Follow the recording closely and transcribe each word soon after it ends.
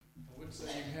and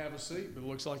say you can have a seat, but it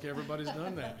looks like everybody's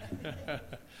done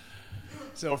that.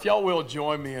 So if y'all will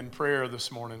join me in prayer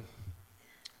this morning.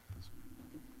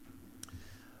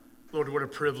 Lord, what a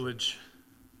privilege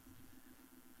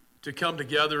to come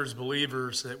together as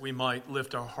believers that we might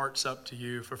lift our hearts up to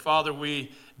you. For Father,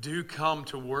 we do come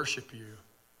to worship you.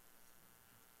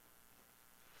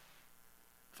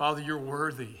 Father, you're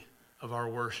worthy of our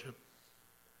worship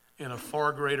in a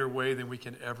far greater way than we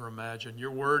can ever imagine. Your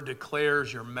word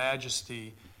declares your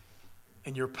majesty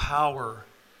and your power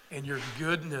and your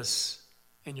goodness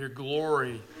and your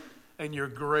glory and your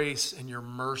grace and your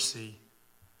mercy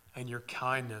and your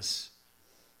kindness.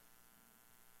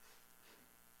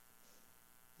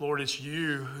 Lord, it's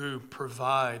you who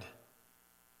provide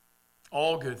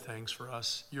all good things for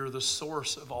us. You're the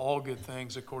source of all good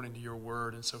things according to your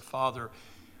word. And so, Father,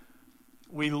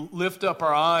 we lift up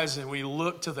our eyes and we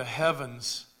look to the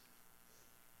heavens.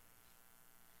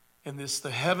 And it's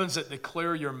the heavens that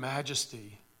declare your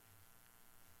majesty.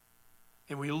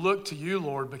 And we look to you,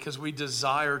 Lord, because we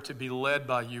desire to be led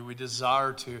by you. We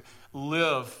desire to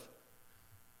live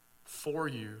for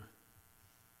you.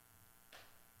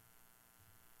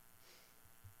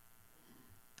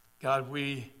 God,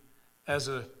 we as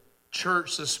a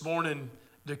church this morning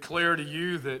declare to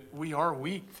you that we are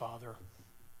weak, Father.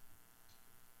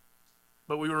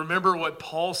 But we remember what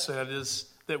Paul said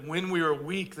is that when we are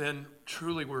weak, then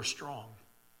truly we're strong.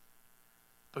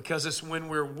 Because it's when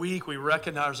we're weak, we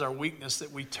recognize our weakness,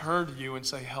 that we turn to you and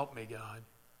say, help me, God.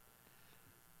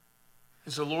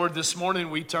 And so, Lord, this morning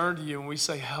we turn to you and we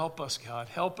say, help us, God.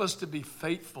 Help us to be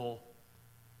faithful.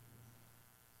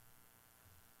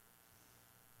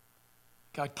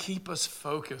 God, keep us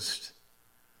focused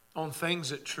on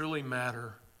things that truly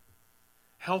matter.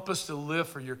 Help us to live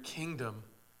for your kingdom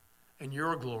and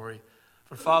your glory.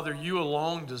 For Father, you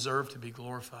alone deserve to be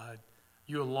glorified.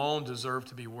 You alone deserve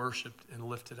to be worshiped and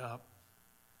lifted up.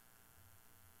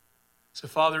 So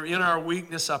Father, in our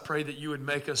weakness, I pray that you would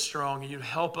make us strong and you'd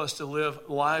help us to live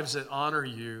lives that honor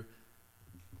you,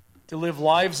 to live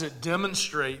lives that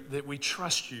demonstrate that we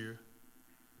trust you,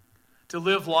 to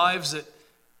live lives that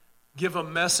give a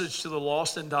message to the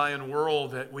lost and dying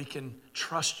world that we can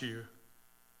trust you.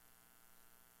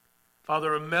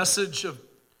 Father, a message of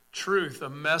truth, a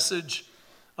message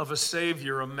of a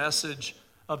Savior, a message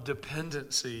of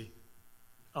dependency,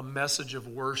 a message of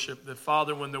worship. That,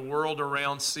 Father, when the world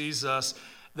around sees us,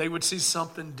 they would see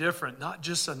something different, not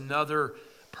just another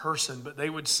person, but they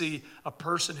would see a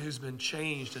person who's been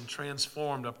changed and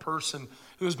transformed, a person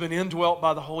who has been indwelt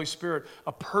by the Holy Spirit,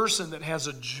 a person that has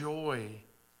a joy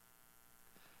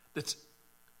that's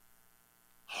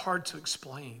hard to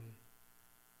explain.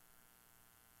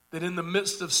 That in the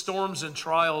midst of storms and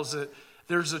trials, that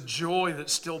there's a joy that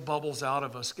still bubbles out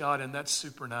of us, God, and that's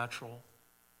supernatural.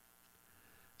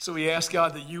 So we ask,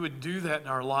 God, that you would do that in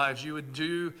our lives. You would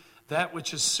do that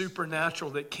which is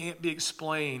supernatural, that can't be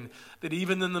explained. That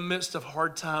even in the midst of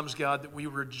hard times, God, that we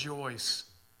rejoice.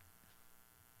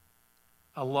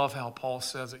 I love how Paul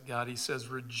says it, God. He says,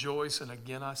 rejoice, and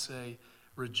again I say,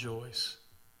 rejoice.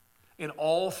 In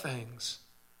all things,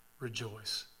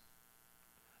 rejoice.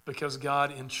 Because,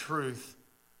 God, in truth,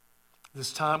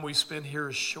 this time we spend here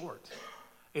is short.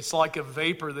 It's like a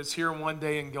vapor that's here one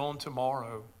day and gone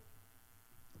tomorrow.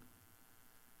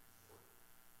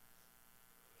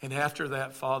 And after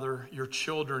that, Father, your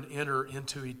children enter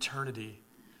into eternity.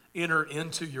 Enter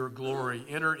into your glory.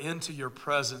 Enter into your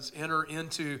presence. Enter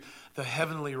into the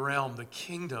heavenly realm, the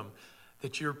kingdom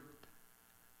that you're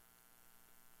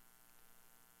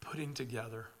putting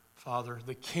together, Father.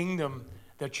 The kingdom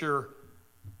that you're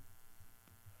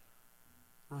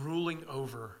ruling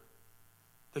over,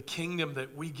 the kingdom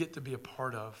that we get to be a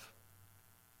part of,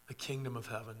 the kingdom of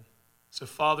heaven. So,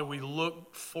 Father, we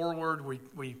look forward,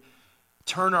 we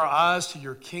turn our eyes to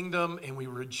your kingdom, and we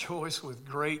rejoice with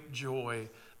great joy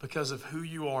because of who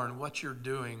you are and what you're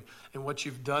doing and what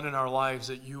you've done in our lives,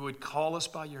 that you would call us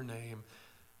by your name.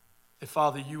 And,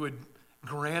 Father, you would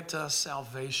grant us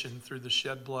salvation through the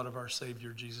shed blood of our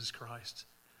Savior, Jesus Christ.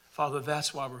 Father,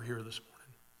 that's why we're here this morning.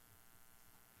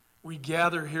 We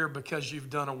gather here because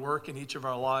you've done a work in each of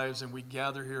our lives, and we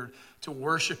gather here to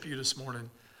worship you this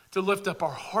morning, to lift up our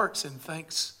hearts in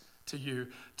thanks to you,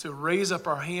 to raise up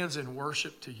our hands in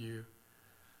worship to you,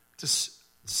 to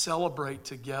celebrate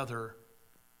together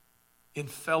in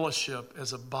fellowship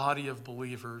as a body of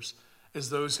believers, as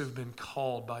those who've been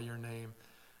called by your name.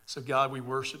 So, God, we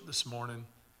worship this morning.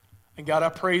 And, God, I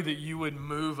pray that you would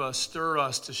move us, stir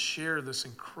us to share this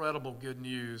incredible good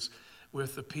news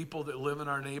with the people that live in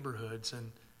our neighborhoods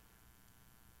and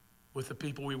with the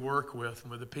people we work with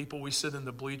and with the people we sit in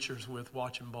the bleachers with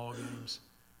watching ball games.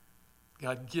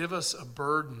 God, give us a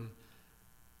burden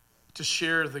to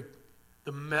share the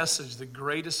message, the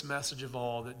greatest message of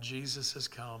all, that Jesus has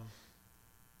come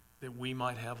that we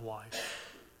might have life.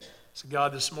 So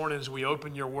God, this morning as we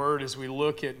open your word, as we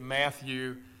look at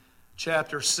Matthew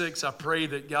chapter 6, I pray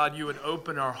that, God, you would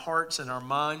open our hearts and our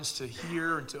minds to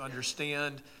hear and to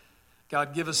understand.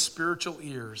 God, give us spiritual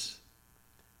ears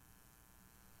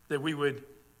that we would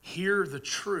hear the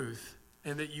truth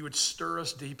and that you would stir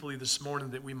us deeply this morning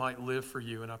that we might live for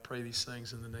you. And I pray these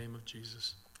things in the name of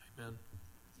Jesus. Amen.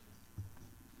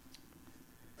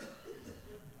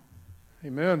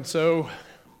 Amen. So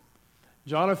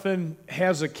Jonathan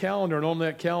has a calendar, and on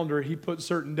that calendar he puts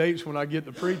certain dates when I get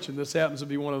to preach, and this happens to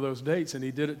be one of those dates, and he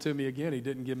did it to me again. He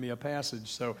didn't give me a passage.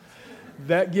 So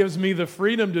that gives me the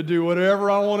freedom to do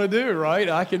whatever I want to do, right?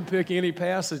 I can pick any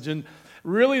passage. And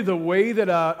really the way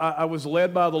that I was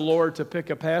led by the Lord to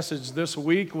pick a passage this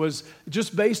week was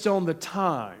just based on the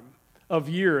time of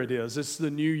year it is. It's the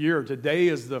new year. Today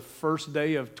is the first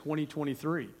day of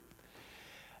 2023.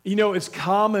 You know, it's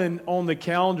common on the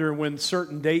calendar when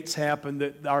certain dates happen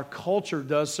that our culture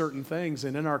does certain things.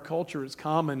 And in our culture, it's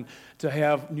common to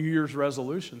have New Year's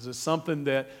resolutions. It's something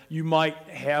that you might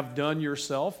have done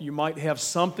yourself. You might have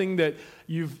something that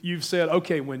you've said,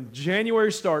 okay, when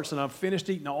January starts and I've finished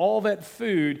eating all that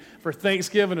food for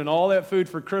Thanksgiving and all that food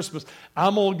for Christmas,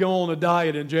 I'm going to go on a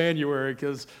diet in January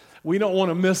because we don't want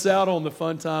to miss out on the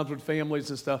fun times with families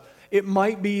and stuff. It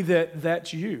might be that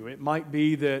that's you. It might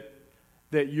be that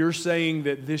you're saying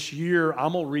that this year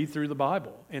I'm going to read through the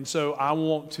Bible. And so I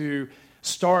want to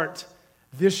start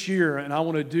this year and I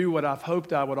want to do what I've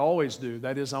hoped I would always do.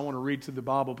 That is, I want to read through the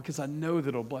Bible because I know that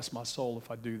it'll bless my soul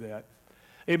if I do that.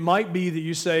 It might be that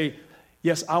you say,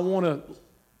 yes, I want to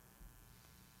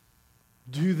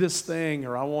do this thing,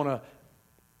 or I want to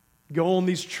go on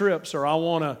these trips, or I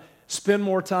want to spend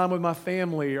more time with my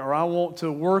family, or I want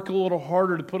to work a little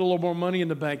harder to put a little more money in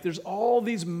the bank. There's all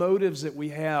these motives that we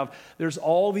have. There's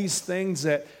all these things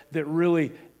that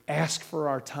really ask for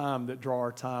our time, that draw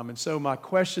our time. And so my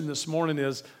question this morning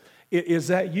is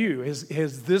that you?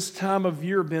 Has this time of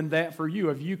year been that for you?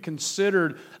 Have you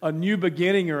considered a new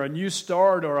beginning or a new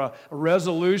start or a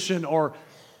resolution?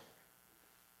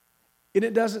 And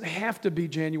it doesn't have to be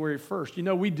January 1st. You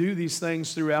know, we do these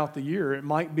things throughout the year. It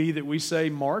might be that we say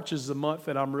March is the month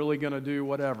that I'm really going to do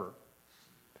whatever.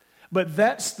 But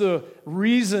that's the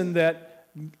reason that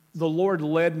the Lord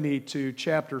led me to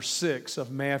chapter 6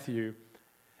 of Matthew.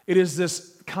 It is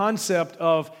this concept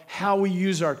of how we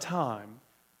use our time.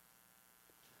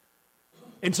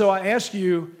 And so I ask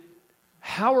you,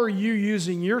 how are you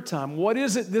using your time? What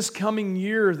is it this coming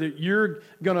year that you're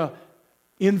going to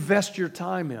invest your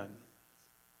time in?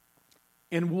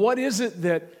 And what is it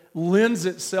that lends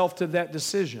itself to that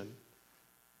decision?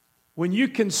 When you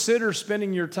consider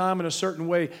spending your time in a certain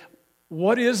way,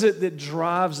 what is it that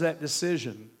drives that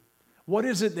decision? What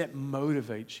is it that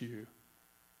motivates you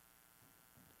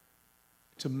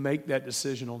to make that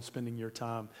decision on spending your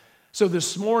time? So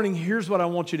this morning, here's what I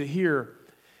want you to hear,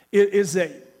 is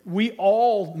that we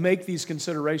all make these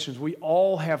considerations. We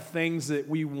all have things that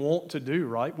we want to do,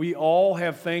 right? We all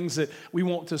have things that we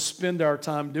want to spend our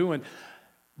time doing.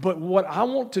 But what I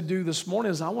want to do this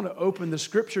morning is I want to open the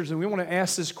Scriptures and we want to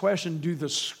ask this question: do the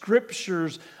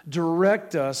Scriptures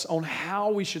direct us on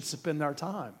how we should spend our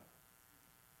time?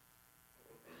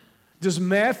 Does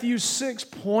Matthew 6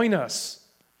 point us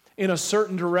in a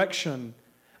certain direction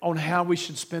on how we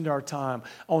should spend our time,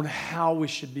 on how we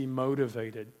should be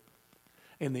motivated?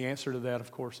 And the answer to that,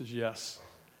 of course, is yes.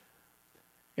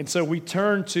 And so we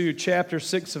turn to chapter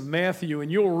 6 of Matthew,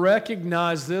 and you'll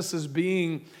recognize this as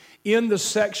being in the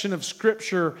section of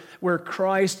Scripture where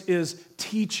Christ is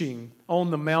teaching on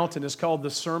the mountain. It's called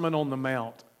the Sermon on the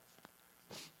Mount.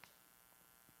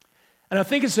 And I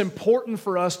think it's important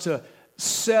for us to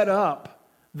set up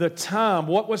the time,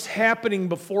 what was happening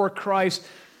before Christ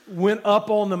went up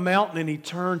on the mountain and he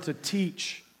turned to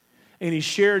teach. And he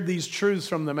shared these truths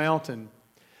from the mountain.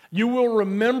 You will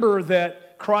remember that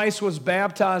Christ was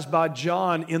baptized by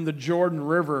John in the Jordan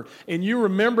River. And you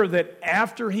remember that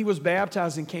after he was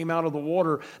baptized and came out of the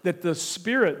water, that the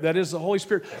Spirit, that is the Holy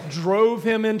Spirit, drove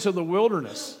him into the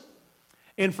wilderness.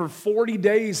 And for 40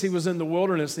 days he was in the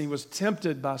wilderness and he was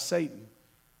tempted by Satan.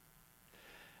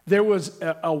 There was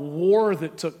a war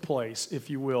that took place,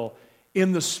 if you will,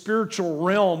 in the spiritual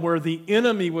realm where the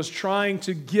enemy was trying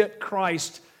to get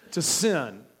Christ to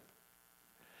sin.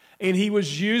 And he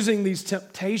was using these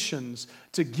temptations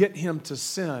to get him to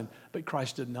sin, but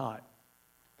Christ did not.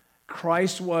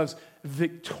 Christ was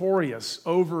victorious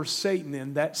over Satan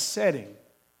in that setting.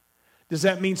 Does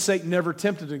that mean Satan never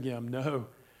tempted him? No.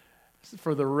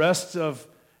 For the rest of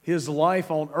his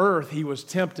life on earth, he was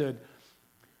tempted.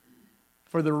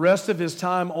 For the rest of his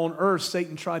time on earth,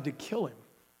 Satan tried to kill him.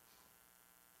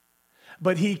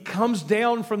 But he comes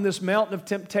down from this mountain of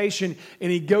temptation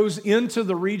and he goes into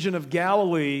the region of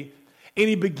Galilee and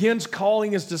he begins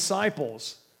calling his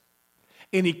disciples.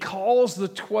 And he calls the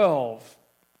 12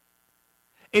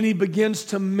 and he begins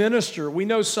to minister. We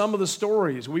know some of the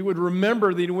stories. We would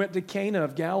remember that he went to Cana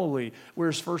of Galilee where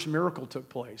his first miracle took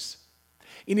place.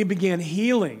 And he began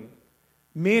healing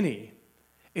many.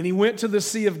 And he went to the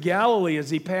Sea of Galilee as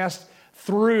he passed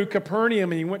through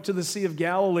Capernaum, and he went to the Sea of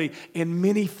Galilee, and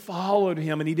many followed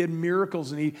him, and he did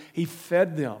miracles, and he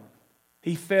fed them.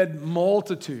 He fed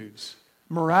multitudes.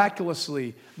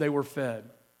 Miraculously, they were fed.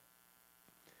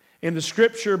 And the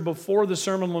scripture before the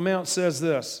Sermon on the Mount says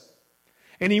this,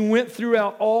 and he went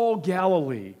throughout all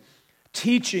Galilee,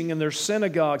 teaching in their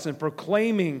synagogues and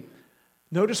proclaiming,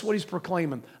 notice what he's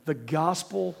proclaiming, the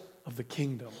gospel of the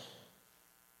kingdom.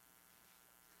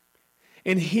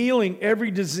 And healing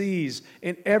every disease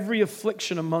and every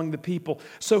affliction among the people.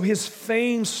 So his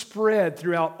fame spread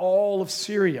throughout all of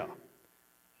Syria.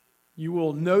 You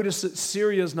will notice that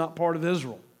Syria is not part of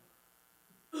Israel.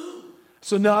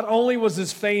 So not only was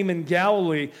his fame in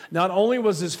Galilee, not only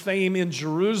was his fame in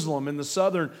Jerusalem, in the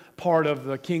southern part of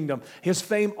the kingdom, his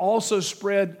fame also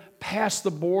spread past the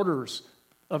borders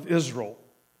of Israel.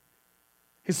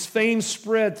 His fame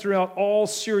spread throughout all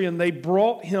Syria, and they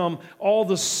brought him all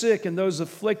the sick and those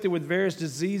afflicted with various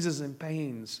diseases and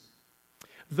pains,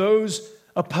 those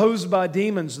opposed by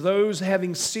demons, those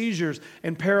having seizures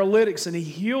and paralytics, and he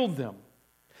healed them.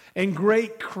 And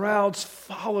great crowds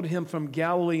followed him from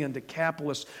Galilee and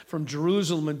Decapolis, from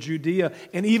Jerusalem and Judea,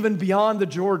 and even beyond the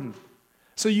Jordan.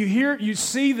 So you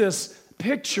see this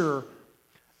picture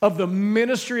of the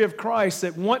ministry of Christ,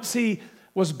 that once he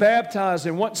was baptized,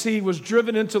 and once he was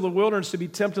driven into the wilderness to be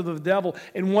tempted of the devil,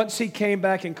 and once he came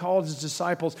back and called his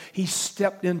disciples, he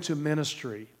stepped into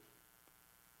ministry.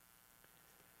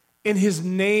 And his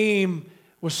name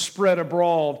was spread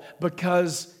abroad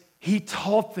because he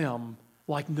taught them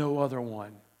like no other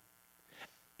one.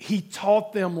 He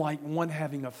taught them like one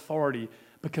having authority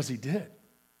because he did.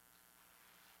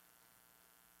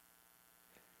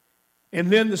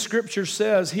 And then the scripture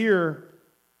says here,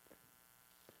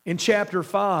 in chapter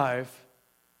 5,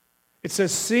 it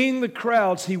says, seeing the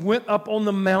crowds, he went up on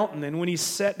the mountain, and when he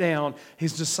sat down,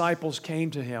 his disciples came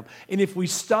to him. And if we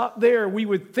stop there, we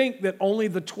would think that only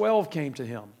the 12 came to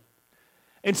him.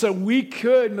 And so we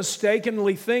could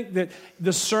mistakenly think that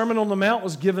the Sermon on the Mount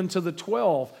was given to the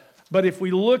 12. But if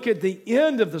we look at the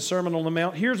end of the Sermon on the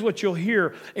Mount, here's what you'll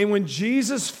hear. And when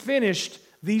Jesus finished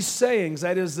these sayings,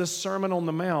 that is, this Sermon on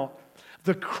the Mount,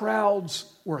 the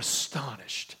crowds were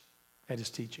astonished at his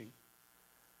teaching.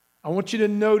 I want you to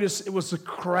notice it was the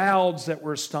crowds that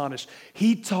were astonished.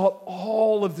 He taught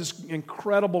all of this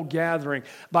incredible gathering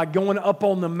by going up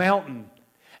on the mountain.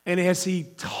 And as he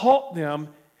taught them,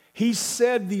 he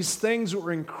said these things that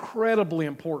were incredibly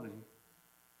important.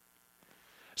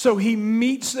 So he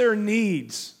meets their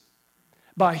needs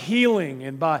by healing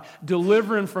and by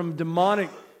delivering from demonic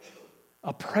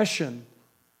oppression,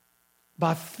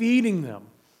 by feeding them.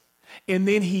 And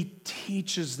then he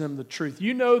teaches them the truth.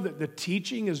 You know that the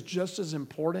teaching is just as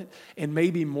important, and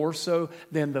maybe more so,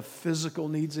 than the physical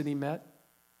needs that he met.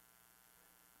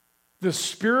 The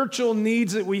spiritual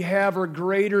needs that we have are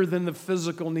greater than the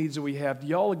physical needs that we have. Do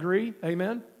y'all agree?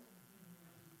 Amen?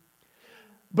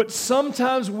 But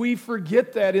sometimes we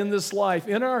forget that in this life.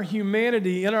 In our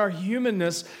humanity, in our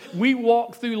humanness, we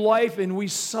walk through life and we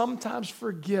sometimes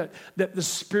forget that the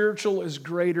spiritual is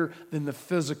greater than the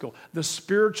physical. The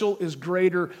spiritual is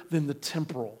greater than the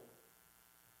temporal.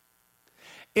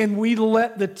 And we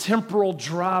let the temporal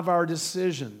drive our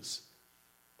decisions.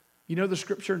 You know, the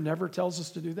Scripture never tells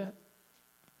us to do that.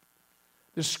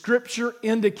 The Scripture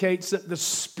indicates that the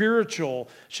spiritual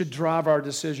should drive our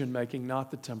decision making,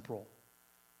 not the temporal.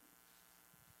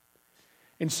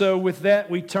 And so with that,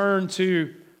 we turn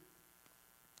to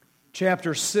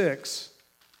chapter 6.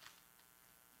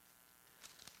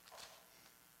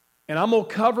 And I'm going to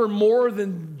cover more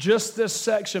than just this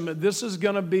section, but this is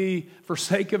going to be, for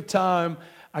sake of time,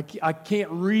 I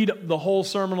can't read the whole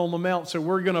Sermon on the Mount, so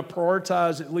we're going to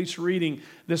prioritize at least reading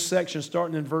this section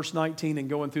starting in verse 19 and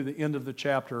going through the end of the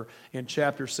chapter in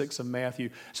chapter 6 of Matthew.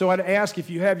 So I'd ask if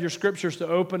you have your scriptures to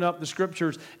open up the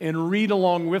scriptures and read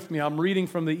along with me. I'm reading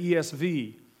from the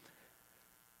ESV,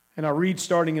 and I read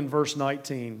starting in verse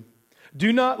 19.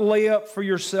 Do not lay up for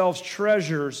yourselves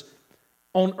treasures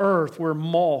on earth where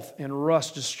moth and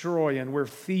rust destroy and where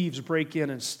thieves break in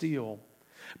and steal.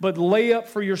 But lay up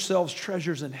for yourselves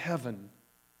treasures in heaven,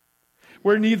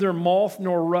 where neither moth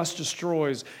nor rust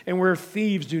destroys, and where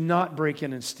thieves do not break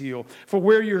in and steal. For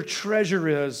where your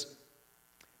treasure is,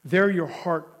 there your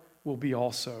heart will be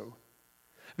also.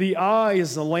 The eye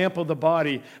is the lamp of the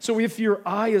body. So if your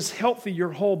eye is healthy,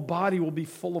 your whole body will be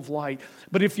full of light.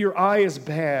 But if your eye is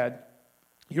bad,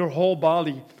 your whole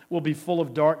body will be full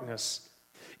of darkness.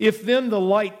 If then the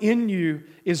light in you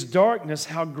is darkness,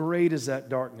 how great is that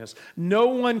darkness? No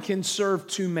one can serve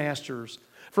two masters,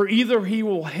 for either he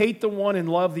will hate the one and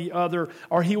love the other,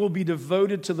 or he will be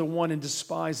devoted to the one and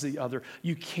despise the other.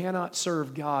 You cannot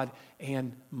serve God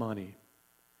and money.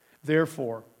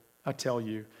 Therefore, I tell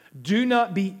you, do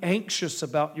not be anxious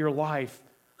about your life,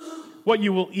 what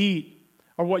you will eat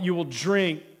or what you will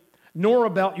drink, nor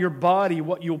about your body,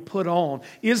 what you'll put on.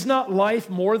 Is not life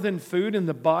more than food and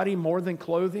the body more than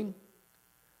clothing?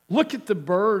 Look at the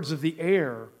birds of the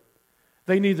air.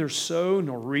 They neither sow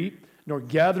nor reap nor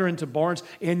gather into barns,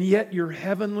 and yet your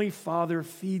heavenly Father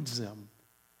feeds them.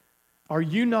 Are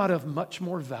you not of much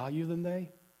more value than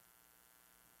they?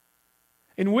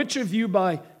 And which of you,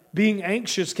 by being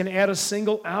anxious, can add a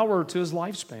single hour to his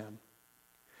lifespan?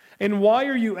 And why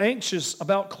are you anxious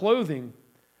about clothing?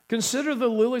 Consider the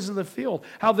lilies of the field,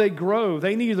 how they grow.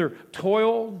 They neither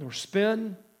toil nor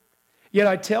spin. Yet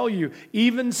I tell you,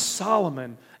 even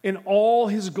Solomon in all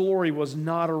his glory was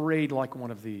not arrayed like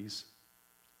one of these.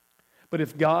 But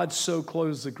if God so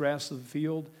clothes the grass of the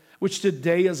field, which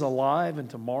today is alive and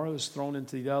tomorrow is thrown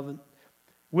into the oven,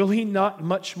 will he not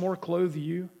much more clothe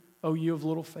you, O you of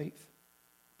little faith?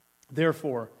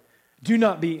 Therefore, do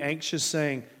not be anxious,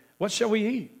 saying, what shall we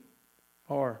eat?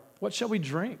 Or what shall we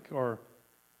drink? Or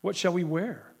what shall we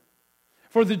wear?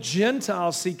 For the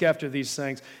Gentiles seek after these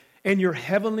things, and your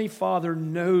heavenly Father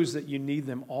knows that you need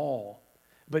them all.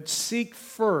 But seek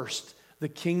first the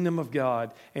kingdom of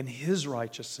God and his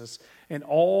righteousness, and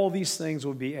all these things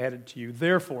will be added to you.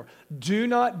 Therefore, do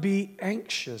not be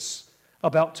anxious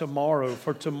about tomorrow,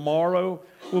 for tomorrow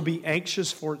will be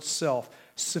anxious for itself.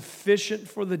 Sufficient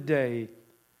for the day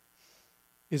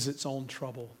is its own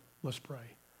trouble. Let's pray.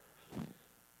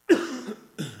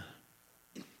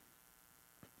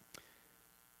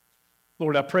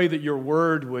 Lord, I pray that your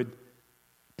word would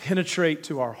penetrate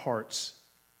to our hearts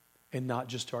and not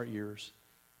just to our ears.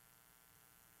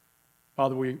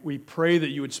 Father, we pray that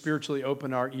you would spiritually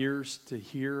open our ears to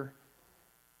hear.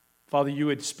 Father, you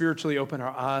would spiritually open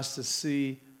our eyes to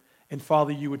see. And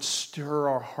Father, you would stir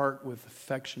our heart with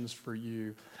affections for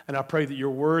you. And I pray that your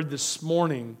word this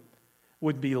morning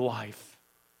would be life.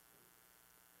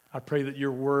 I pray that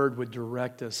your word would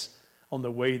direct us on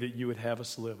the way that you would have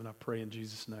us live. And I pray in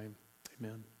Jesus' name,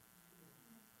 amen.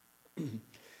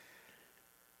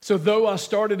 So though I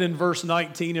started in verse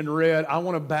 19 and read, I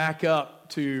want to back up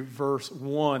to verse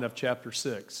 1 of chapter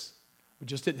 6. We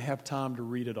just didn't have time to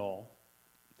read it all.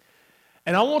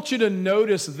 And I want you to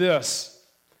notice this.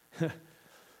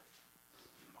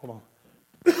 Hold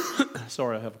on.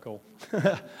 Sorry, I have a cold.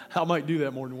 I might do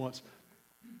that more than once.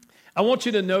 I want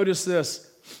you to notice this.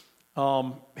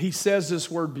 He says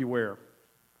this word, beware.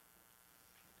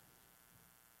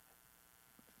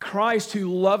 Christ, who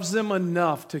loves them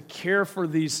enough to care for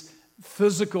these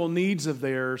physical needs of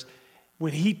theirs,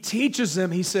 when he teaches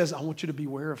them, he says, I want you to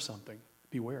beware of something.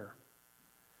 Beware.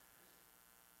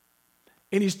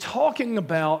 And he's talking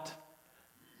about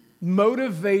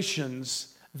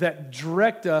motivations that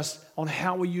direct us on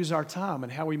how we use our time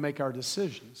and how we make our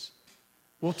decisions.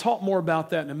 We'll talk more about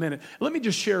that in a minute. Let me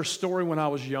just share a story when I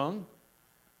was young.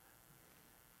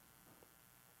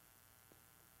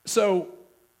 So,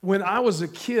 when I was a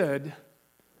kid,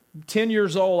 10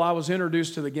 years old, I was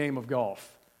introduced to the game of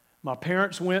golf. My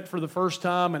parents went for the first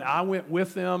time, and I went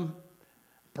with them.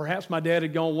 Perhaps my dad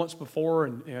had gone once before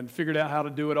and figured out how to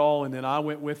do it all, and then I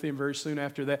went with him very soon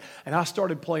after that. And I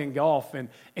started playing golf, and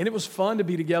it was fun to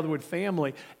be together with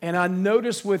family. And I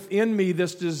noticed within me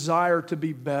this desire to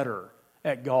be better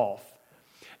at golf.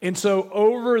 And so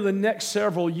over the next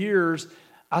several years,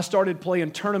 I started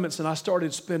playing tournaments, and I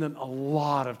started spending a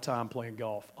lot of time playing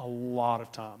golf, a lot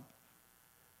of time.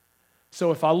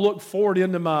 So if I look forward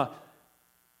into my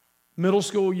middle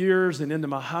school years and into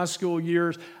my high school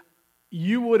years,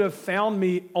 you would have found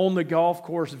me on the golf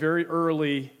course very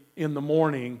early in the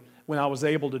morning when I was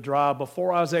able to drive.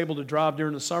 Before I was able to drive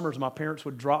during the summers, my parents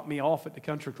would drop me off at the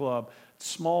country club,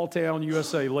 small town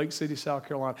USA, Lake City, South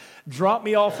Carolina. Drop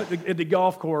me off at the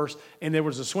golf course, and there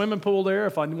was a swimming pool there.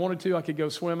 If I wanted to, I could go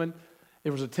swimming.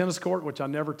 There was a tennis court, which I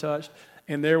never touched,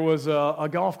 and there was a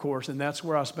golf course, and that's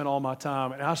where I spent all my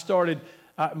time. And I started...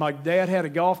 my dad had a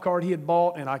golf cart he had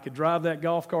bought, and I could drive that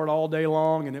golf cart all day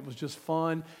long, and it was just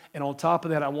fun. And on top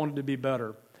of that, I wanted to be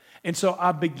better. And so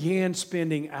I began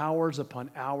spending hours upon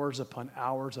hours upon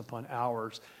hours upon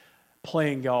hours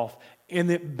playing golf. And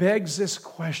it begs this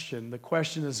question. The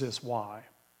question is this: why?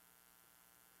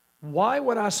 Why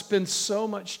would I spend so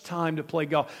much time to play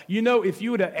golf? You know, if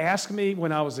you would have asked me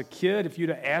when I was a kid, if you'd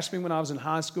have asked me when I was in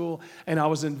high school and I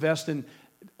was investing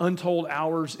untold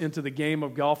hours into the game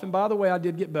of golf, and by the way, I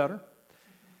did get better.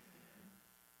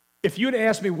 If you'd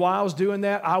asked me why I was doing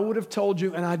that, I would have told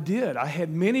you, and I did. I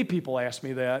had many people ask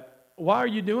me that. Why are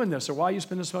you doing this? Or why are you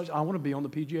spending so much? I want to be on the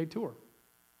PGA Tour.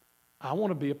 I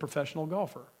want to be a professional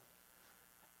golfer.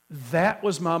 That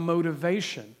was my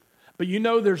motivation. But you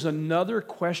know, there's another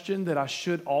question that I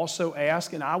should also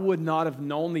ask, and I would not have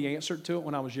known the answer to it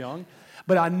when I was young,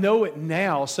 but I know it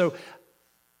now. So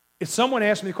if someone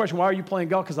asked me the question, why are you playing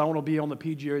golf? Because I want to be on the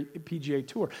PGA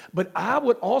Tour. But I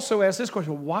would also ask this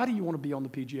question: why do you want to be on the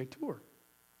PGA Tour?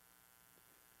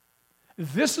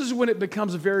 This is when it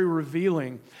becomes very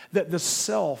revealing that the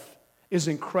self is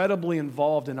incredibly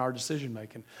involved in our decision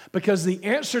making. Because the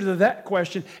answer to that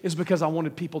question is because I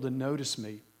wanted people to notice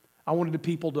me. I wanted the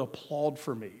people to applaud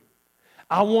for me.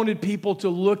 I wanted people to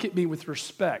look at me with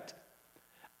respect.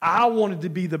 I wanted to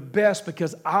be the best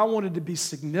because I wanted to be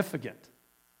significant.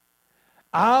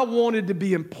 I wanted to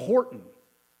be important.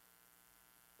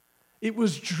 It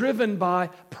was driven by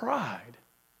pride.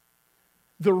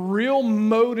 The real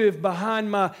motive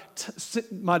behind my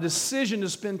decision to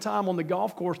spend time on the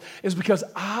golf course is because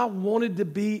I wanted to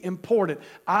be important.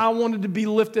 I wanted to be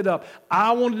lifted up.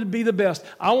 I wanted to be the best.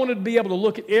 I wanted to be able to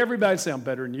look at everybody and say, I'm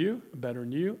better than you, I'm better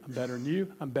than you, I'm better than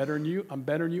you, I'm better than you, I'm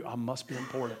better than you. I must be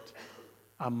important.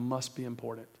 I must be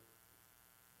important.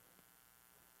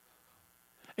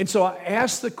 And so I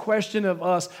ask the question of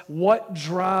us, what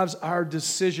drives our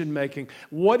decision making?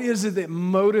 What is it that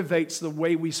motivates the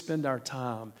way we spend our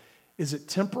time? Is it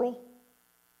temporal?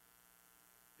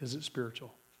 Is it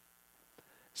spiritual?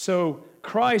 So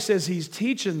Christ, as he's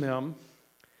teaching them,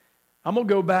 I'm going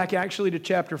to go back actually to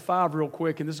chapter 5 real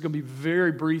quick, and this is going to be a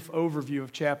very brief overview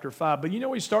of chapter 5. But you know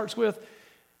what he starts with?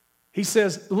 He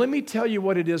says, let me tell you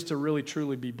what it is to really,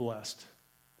 truly be blessed.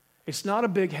 It's not a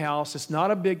big house. It's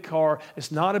not a big car.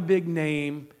 It's not a big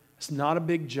name. It's not a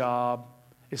big job.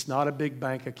 It's not a big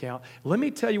bank account. Let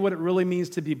me tell you what it really means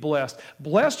to be blessed.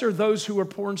 Blessed are those who are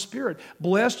poor in spirit.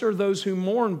 Blessed are those who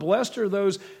mourn. Blessed are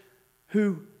those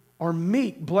who are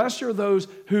meek. Blessed are those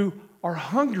who are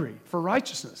hungry for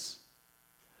righteousness.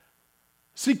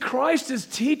 See, Christ is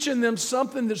teaching them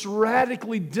something that's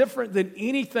radically different than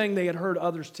anything they had heard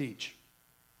others teach.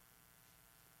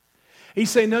 He's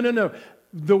saying, no.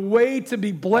 The way to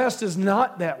be blessed is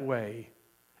not that way.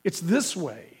 It's this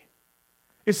way.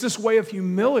 It's this way of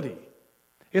humility.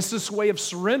 It's this way of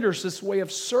surrender. It's this way of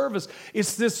service.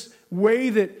 It's this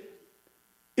way that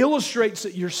illustrates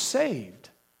that you're saved.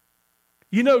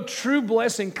 You know, true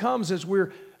blessing comes as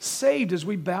we're saved, as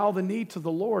we bow the knee to the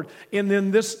Lord. And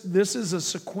then this is a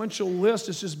sequential list.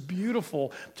 It's just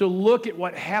beautiful to look at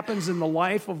what happens in the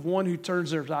life of one who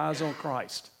turns their eyes on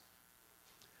Christ.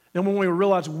 Then when we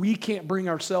realize we can't bring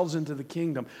ourselves into the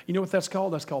kingdom, you know what that's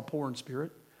called? That's called poor in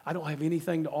spirit. I don't have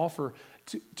anything to offer.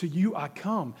 To you I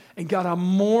come. And God, I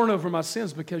mourn over my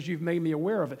sins because you've made me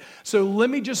aware of it. So let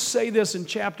me just say this in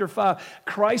chapter 5.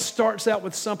 Christ starts out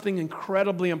with something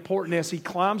incredibly important as he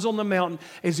climbs on the mountain,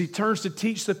 as he turns to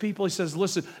teach the people. He says,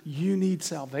 listen, you need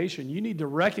salvation. You need to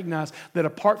recognize that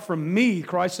apart from me,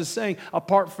 Christ is saying,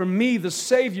 apart from me, the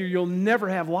Savior, you'll never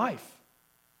have life.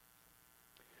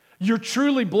 You're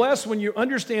truly blessed when you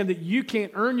understand that you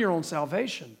can't earn your own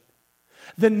salvation.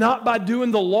 Then not by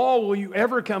doing the law will you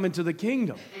ever come into the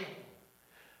kingdom.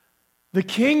 The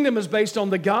kingdom is based on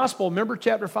the gospel. Remember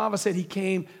chapter 5, I said he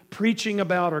came preaching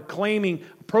about or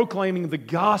proclaiming the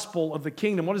gospel of the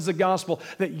kingdom. What is the gospel?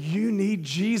 That you need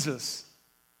Jesus.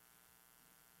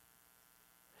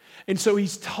 And so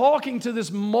he's talking to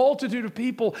this multitude of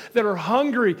people that are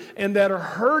hungry and that are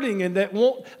hurting and that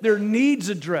want their needs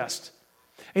addressed.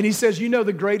 And he says, you know,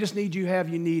 the greatest need you have,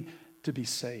 you need to be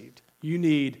saved. You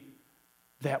need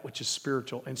that which is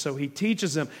spiritual. And so he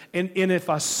teaches them. And if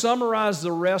I summarize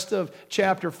the rest of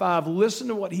chapter 5, listen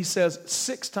to what he says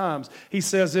 6 times. He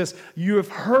says this, you have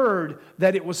heard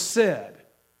that it was said,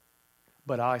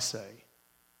 but I say.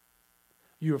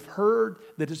 You have heard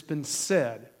that it's been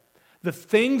said. The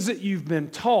things that you've been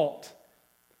taught,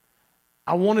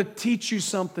 I want to teach you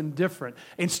something different.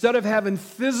 Instead of having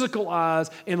physical eyes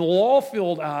and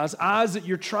law-filled eyes that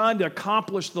you're trying to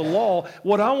accomplish the law,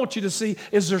 what I want you to see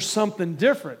is there's something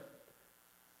different.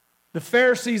 The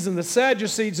Pharisees and the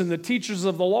Sadducees and the teachers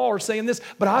of the law are saying this,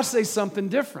 but I say something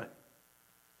different.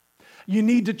 You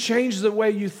need to change the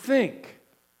way you think.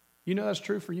 You know that's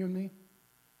true for you and me?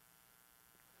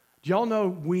 Do y'all know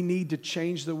we need to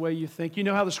change the way you think? You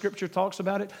know how the Scripture talks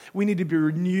about it? We need to be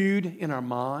renewed in our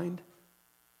mind.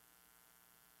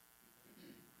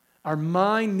 Our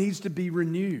mind needs to be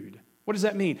renewed. What does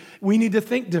that mean? We need to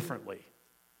think differently.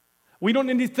 We don't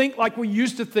need to think like we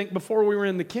used to think before we were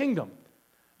in the kingdom.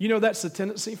 You know that's the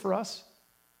tendency for us?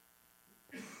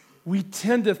 We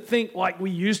tend to think like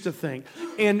we used to think.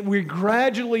 And we're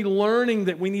gradually learning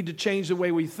that we need to change the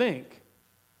way we think.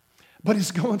 But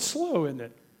it's going slow, isn't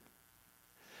it?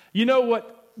 You know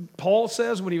what Paul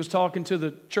says when he was talking to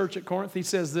the church at Corinth? He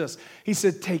says this. He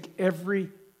said, take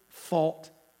every thought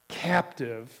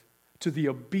captive to the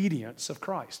obedience of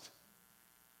Christ.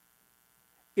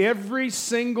 Every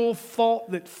single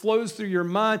thought that flows through your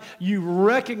mind, you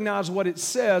recognize what it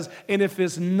says, and if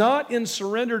it's not in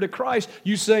surrender to Christ,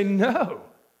 you say, no,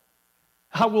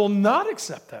 I will not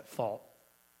accept that thought.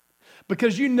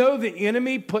 Because you know the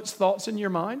enemy puts thoughts in your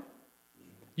mind.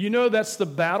 You know that's the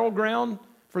battleground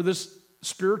for this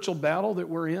spiritual battle that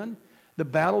we're in. The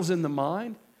battle's in the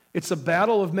mind. It's a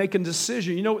battle of making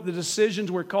decisions. You know what the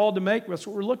decisions we're called to make? That's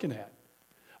what we're looking at.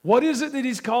 What is it that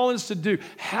he's calling us to do?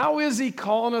 How is he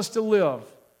calling us to live?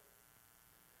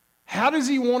 How does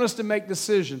he want us to make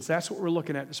decisions? That's what we're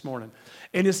looking at this morning.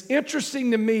 And it's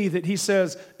interesting to me that he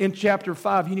says in chapter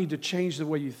 5, you need to change the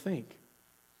way you think.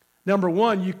 Number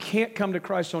one, you can't come to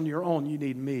Christ on your own. You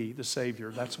need me, the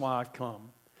Savior. That's why I've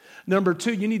come. Number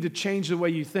two, you need to change the way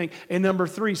you think. And number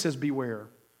three says, beware.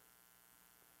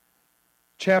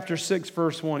 Chapter 6,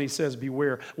 verse 1, he says,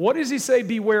 beware. What does he say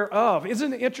beware of?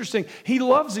 Isn't it interesting? He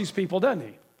loves these people, doesn't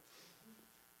he?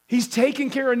 He's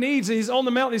taking care of needs, and he's on the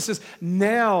mountain. He says,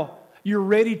 now you're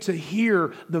ready to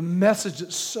hear the message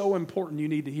that's so important you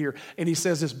need to hear. And he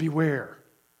says this, beware.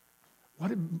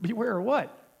 Beware of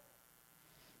what?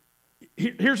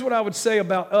 Here's what I would say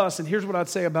about us, and here's what I'd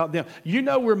say about them. You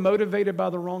know we're motivated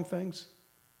by the wrong things?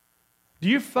 Do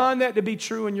you find that to be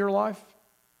true in your life?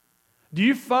 Do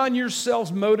you find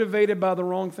yourselves motivated by the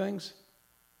wrong things?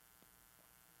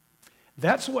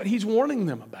 That's what he's warning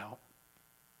them about.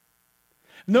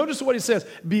 Notice what he says,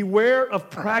 beware of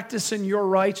practicing your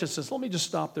righteousness. Let me just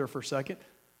stop there for a second.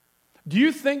 Do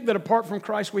you think that apart from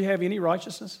Christ we have any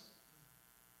righteousness?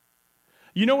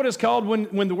 You know what it's called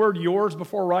when the word yours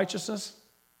before righteousness?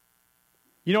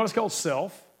 You know what it's called?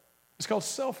 Self. It's called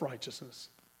self-righteousness.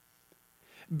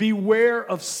 Beware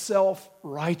of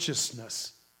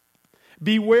self-righteousness.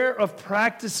 Beware of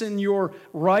practicing your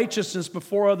righteousness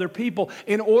before other people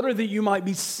in order that you might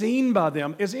be seen by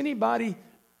them. Is anybody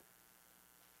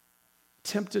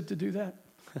tempted to do that?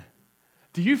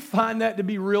 Do you find that to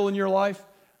be real in your life?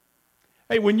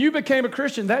 Hey, when you became a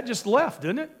Christian, that just left,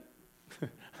 didn't it?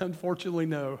 Unfortunately,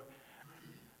 no.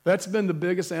 That's been the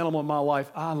biggest animal in my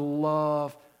life. I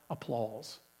love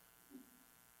applause.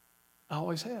 I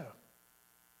always have.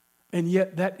 And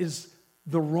yet that is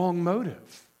the wrong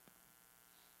motive.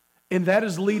 And that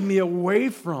is leading me away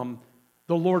from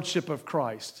the lordship of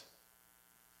Christ.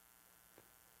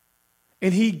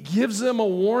 And he gives them a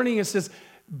warning and says,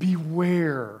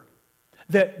 beware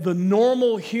that the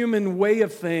normal human way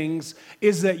of things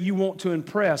is that you want to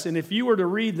impress. And if you were to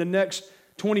read the next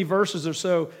 20 verses or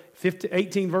so,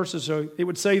 18 verses or so, it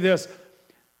would say this,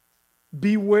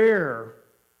 beware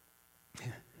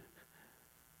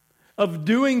of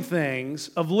doing things,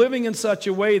 of living in such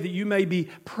a way that you may be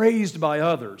praised by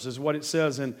others, is what it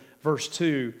says in verse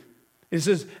 2. It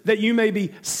says that you may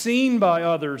be seen by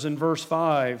others in verse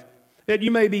 5, that you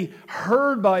may be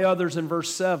heard by others in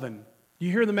verse 7.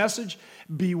 You hear the message?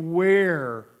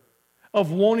 Beware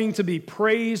of wanting to be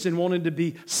praised and wanting to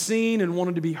be seen and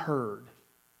wanting to be heard.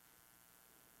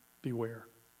 Beware.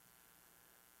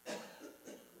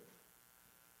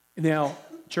 Now,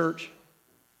 church,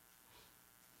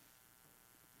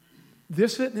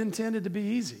 this isn't intended to be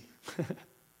easy.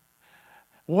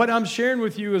 What I'm sharing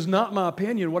with you is not my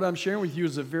opinion. What I'm sharing with you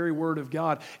is the very word of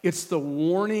God. It's the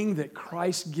warning that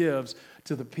Christ gives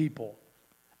to the people.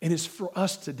 And it's for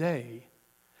us today.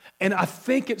 And I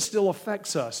think it still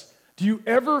affects us. Do you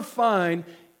ever find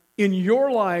in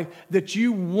your life that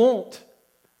you want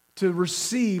to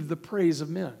receive the praise of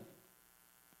men?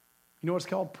 You know what it's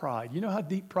called? Pride. You know how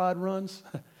deep pride runs?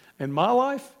 In my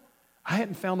life, I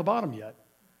hadn't found the bottom yet.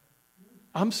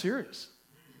 I'm serious.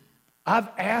 I've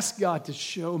asked God to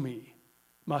show me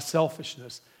my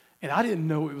selfishness, and I didn't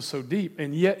know it was so deep,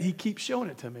 and yet he keeps showing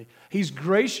it to me. He's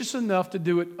gracious enough to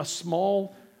do it a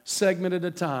small segment at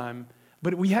a time,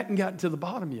 but we hadn't gotten to the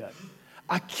bottom yet.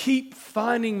 I keep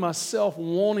finding myself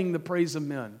wanting the praise of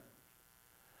men.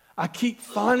 I keep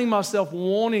finding myself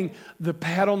wanting the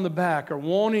pat on the back or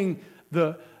wanting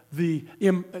to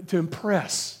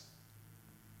impress.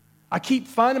 I keep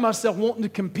finding myself wanting to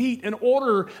compete in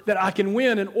order that I can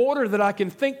win, in order that I can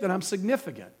think that I'm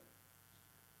significant.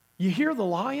 You hear the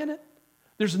lie in it?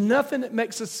 There's nothing that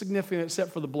makes us significant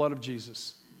except for the blood of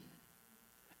Jesus.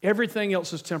 Everything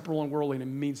else is temporal and worldly, and it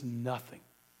means nothing.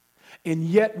 And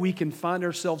yet we can find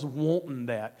ourselves wanting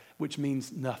that, which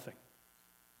means nothing.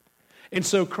 And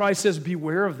so Christ says,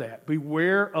 beware of that.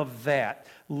 Beware of that.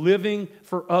 Living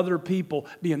for other people,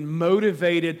 being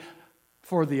motivated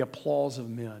for the applause of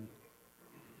men.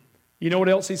 You know what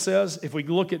else he says? If we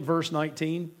look at verse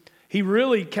 19, he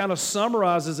really kind of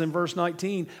summarizes in verse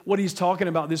 19 what he's talking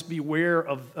about, this beware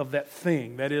of that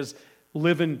thing. That is,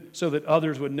 living so that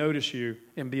others would notice you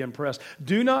and be impressed.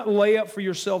 Do not lay up for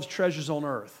yourselves treasures on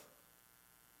earth.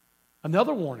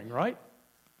 Another warning, right?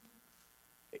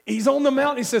 He's on the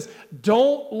mountain. He says,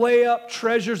 don't lay up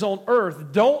treasures on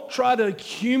earth. Don't try to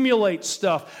accumulate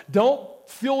stuff. Don't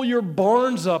fill your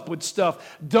barns up with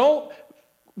stuff. Don't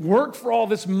work for all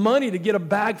this money to get a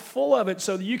bag full of it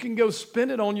so that you can go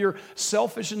spend it on your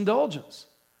selfish indulgence.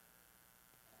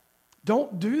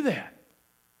 Don't do that.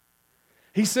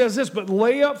 He says this, but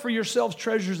lay up for yourselves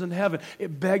treasures in heaven.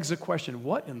 It begs a question,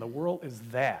 what in the world is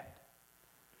that?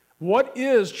 What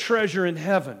is treasure in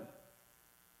heaven?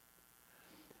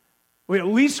 Well, at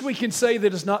least we can say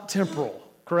that it's not temporal,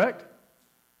 correct?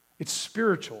 It's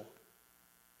spiritual.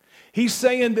 He's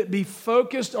saying that be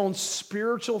focused on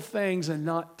spiritual things and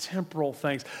not temporal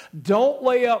things. Don't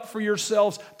lay up for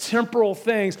yourselves temporal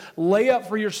things. Lay up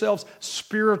for yourselves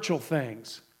spiritual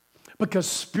things. Because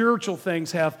spiritual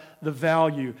things have the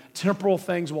value. Temporal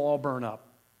things will all burn up.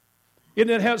 Isn't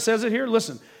that how it says it here?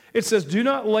 Listen, it says, do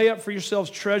not lay up for yourselves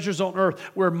treasures on earth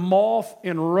where moth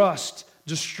and rust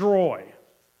destroy,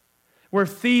 where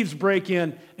thieves break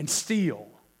in and steal.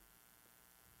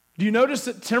 Do you notice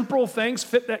that temporal things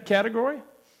fit that category?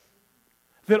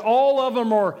 That all of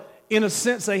them are, in a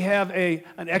sense, they have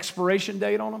an expiration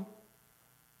date on them.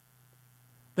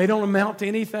 They don't amount to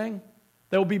anything.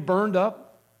 They'll be burned up.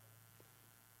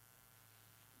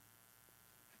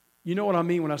 You know what I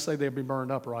mean when I say they'll be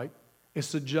burned up, right?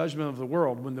 It's the judgment of the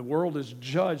world. When the world is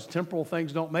judged, temporal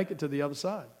things don't make it to the other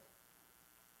side.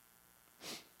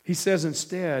 He says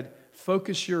instead,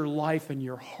 focus your life and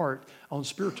your heart on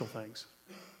spiritual things.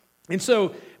 And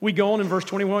so we go on in verse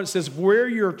 21, it says, where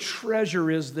your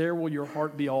treasure is, there will your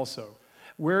heart be also.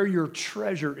 Where your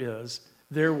treasure is,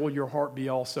 there will your heart be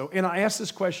also. And I ask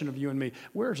this question of you and me,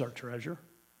 where's our treasure?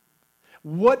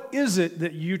 What is it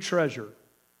that you treasure?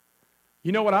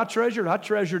 You know what I treasured? I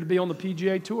treasured to be on the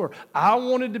PGA Tour. I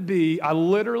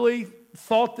literally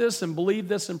thought this and believed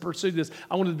this and pursued this.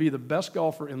 I wanted to be the best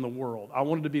golfer in the world. I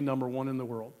wanted to be number one in the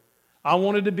world. I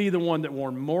wanted to be the one that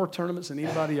won more tournaments than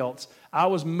anybody else. I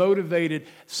was motivated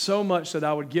so much that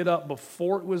I would get up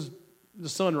before the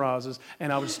sun rises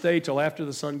and I would stay till after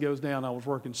the sun goes down. I was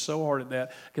working so hard at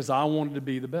that because I wanted to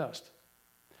be the best.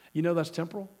 You know that's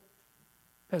temporal?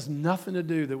 Has nothing to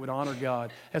do that would honor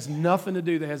God. Has nothing to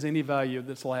do that has any value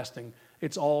that's lasting.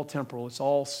 It's all temporal. It's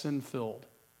all sin-filled.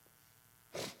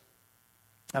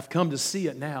 I've come to see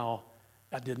it now.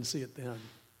 I didn't see it then.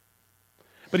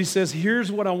 But he says,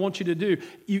 here's what I want you to do.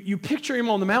 You picture him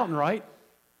on the mountain, right?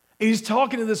 And he's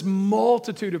talking to this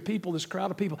multitude of people, this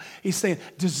crowd of people. He's saying,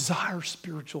 desire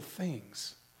spiritual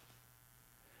things.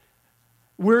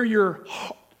 Where your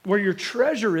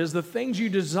treasure is, the things you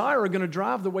desire are going to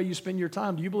drive the way you spend your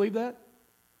time. Do you believe that?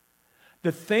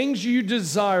 The things you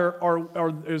desire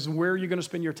is where you're going to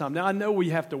spend your time. Now, I know we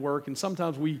have to work, and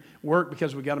sometimes we work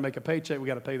because we got to make a paycheck, we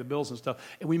got to pay the bills and stuff,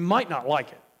 and we might not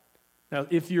like it. Now,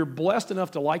 if you're blessed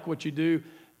enough to like what you do,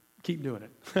 keep doing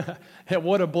it.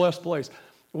 What a blessed place.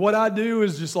 What I do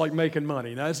is just like making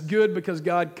money. Now, it's good because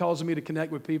God calls me to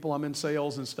connect with people. I'm in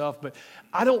sales and stuff, but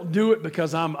I don't do it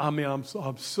because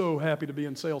I'm so happy to be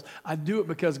in sales. I do it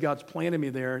because God's planted me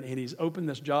there, and He's opened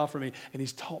this job for me, and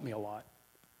He's taught me a lot.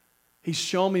 He's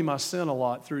shown me my sin a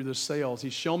lot through this sales.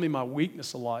 He's shown me my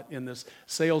weakness a lot in this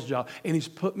sales job, and He's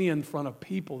put me in front of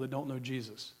people that don't know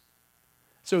Jesus.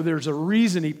 So there's a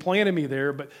reason He planted me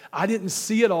there, but I didn't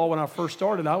see it all when I first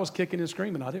started. I was kicking and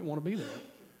screaming. I didn't want to be there.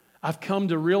 I've come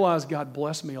to realize God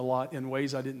blessed me a lot in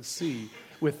ways I didn't see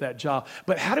with that job.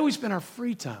 But how do we spend our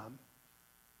free time?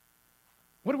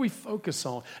 What do we focus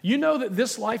on? You know that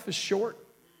this life is short.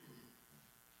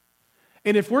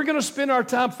 And if we're going to spend our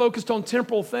time focused on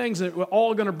temporal things and we're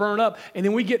all going to burn up, and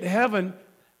then we get to heaven,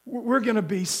 we're going to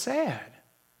be sad.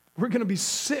 We're going to be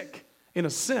sick in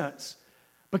a sense,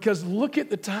 because look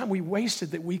at the time we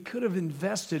wasted that we could have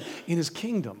invested in His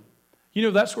kingdom. You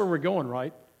know, that's where we're going,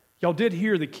 right? Y'all did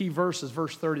hear the key verses.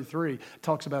 Verse 33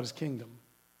 talks about His kingdom.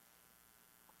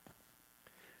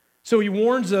 So he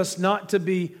warns us not to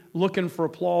be looking for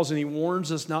applause, and he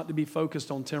warns us not to be focused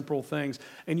on temporal things.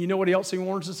 And you know what else he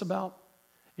warns us about?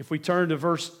 If we turn to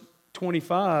verse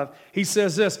 25, he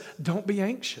says this, don't be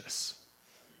anxious.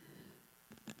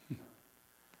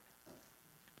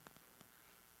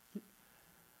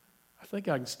 I think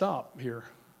I can stop here.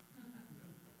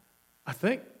 I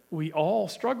think we all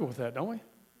struggle with that, don't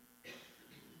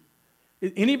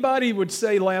we? Anybody would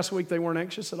say last week they weren't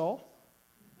anxious at all?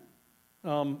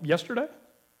 Yesterday?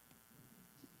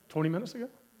 20 minutes ago?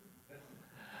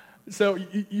 So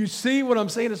you see what I'm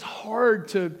saying? It's hard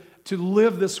to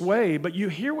live this way, but you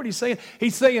hear what he's saying.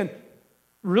 He's saying,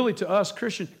 really to us,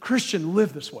 Christian,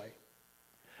 live this way.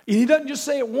 And he doesn't just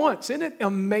say it once. Isn't it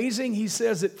amazing? He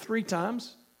says it 3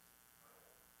 times.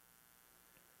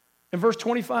 In verse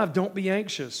 25, don't be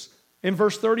anxious. In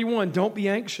verse 31, don't be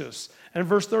anxious. And in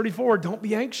verse 34, don't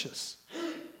be anxious.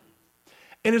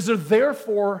 And is there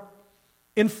therefore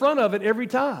in front of it every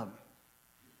time?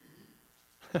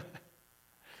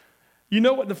 You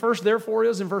know what the first therefore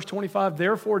is in verse 25?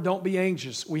 Therefore, don't be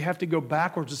anxious. We have to go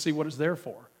backwards to see what it's there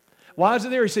for. Why is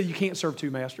it there? He said you can't serve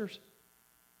 2 masters.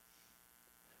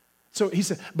 So he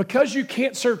said, because you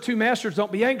can't serve 2 masters,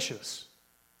 don't be anxious.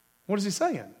 What is he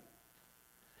saying?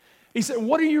 He said,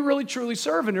 what are you really truly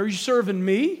serving? Are you serving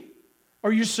me? Or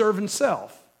are you serving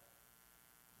self?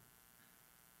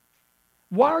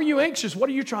 Why are you anxious? What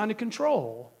are you trying to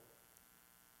control?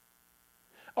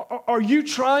 Are you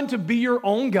trying to be your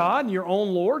own God and your own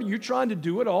Lord? Are you trying to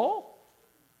do it all?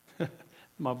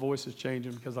 My voice is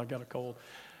changing because I got a cold.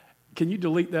 Can you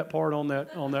delete that part on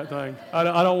that thing? I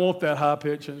don't want that high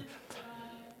pitch.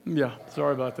 Yeah,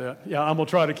 sorry about that. Yeah, I'm going to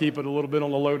try to keep it a little bit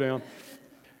on the lowdown.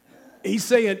 He's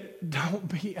saying,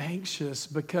 don't be anxious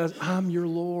because I'm your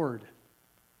Lord.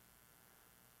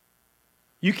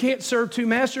 You can't serve 2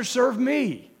 masters, serve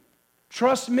me.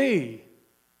 Trust me.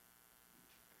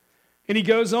 And he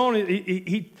goes on,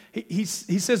 he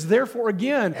says, therefore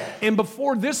again, and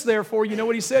before this, therefore, you know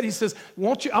what he said? He says, I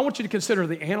want you to consider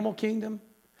the animal kingdom,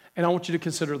 and I want you to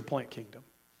consider the plant kingdom.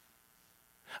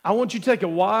 I want you to take a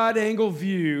wide-angle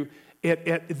view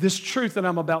at this truth that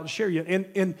I'm about to share you,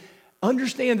 and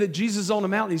understand that Jesus is on the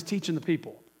mountain, he's teaching the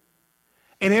people.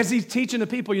 And as he's teaching the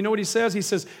people, you know what he says? He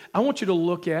says, I want you to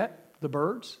look at the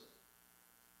birds.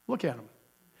 Look at them.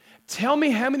 Tell me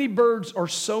how many birds are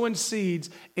sowing seeds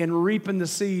and reaping the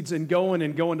seeds and going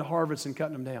to harvest and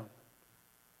cutting them down.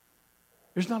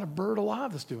 There's not a bird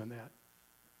alive that's doing that.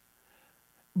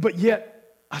 But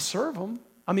yet, I serve them.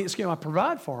 I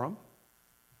provide for them.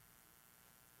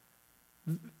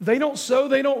 They don't sow,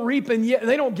 they don't reap, and yet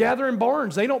they don't gather in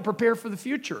barns. They don't prepare for the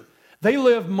future. They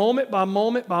live moment by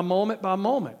moment by moment by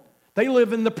moment. They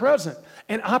live in the present,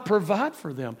 and I provide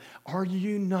for them. Are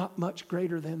you not much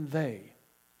greater than they?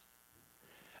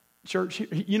 Church,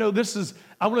 you know,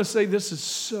 I want to say this is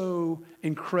so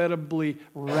incredibly,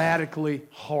 radically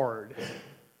hard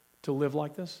to live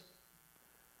like this.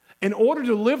 In order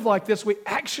to live like this, we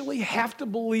actually have to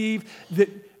believe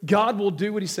that God will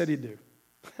do what he said he'd do.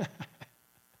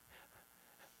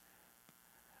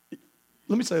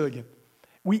 Let me say that again.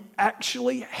 We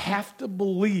actually have to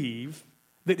believe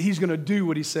that he's going to do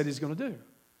what he said he's going to do.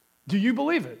 Do you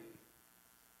believe it?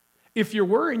 If you're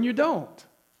worrying, you don't.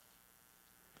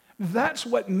 That's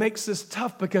what makes this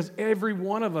tough because every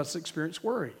one of us experience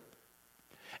worry.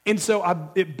 And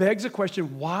so it begs a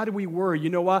question, why do we worry? You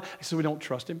know why? So we don't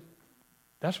trust him.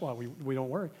 That's why we don't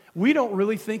worry. We don't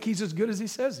really think he's as good as he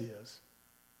says he is.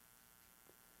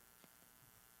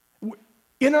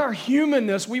 In our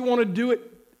humanness, we want to do it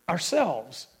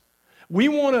ourselves. We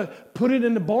want to put it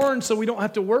in the barn so we don't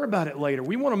have to worry about it later.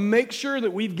 We want to make sure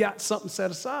that we've got something set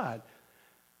aside.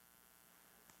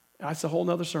 That's a whole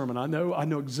other sermon. I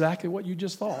know exactly what you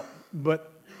just thought,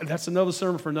 but that's another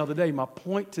sermon for another day. My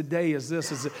point today is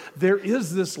this, is that there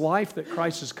is this life that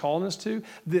Christ is calling us to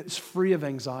that's free of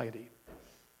anxiety.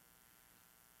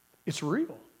 It's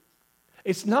real.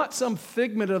 It's not some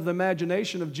figment of the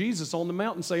imagination of Jesus on the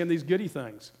mountain saying these goody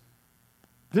things.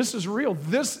 This is real.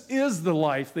 This is the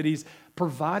life that he's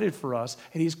provided for us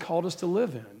and he's called us to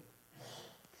live in.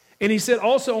 And he said,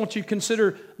 also, I want you to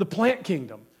consider the plant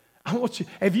kingdom.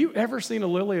 Have you ever seen a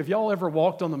lily? Have y'all ever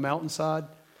walked on the mountainside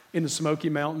in the Smoky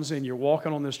Mountains and you're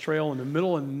walking on this trail in the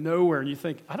middle of nowhere and you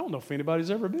think, I don't know if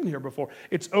anybody's ever been here before.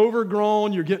 It's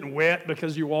overgrown, you're getting wet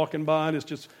because you're walking by and it's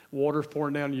just water's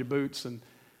pouring down your boots and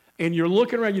you're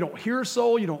looking around, you don't hear a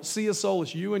soul, you don't see a soul,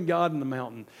 it's you and God in the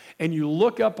mountain. And you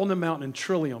look up on the mountain and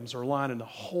trilliums are lining the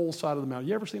whole side of the mountain.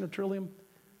 You ever seen a trillium?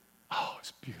 Oh,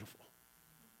 it's beautiful.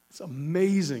 It's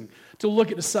amazing to look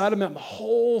at the side of the mountain. The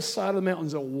whole side of the mountain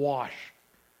is awash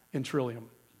in trillium.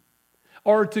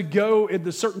 Or to go at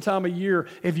a certain time of year.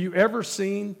 Have you ever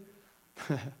seen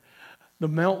the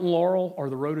mountain laurel or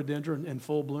the rhododendron in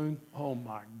full bloom? Oh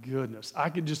my goodness. I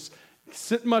could just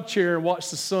sit in my chair and watch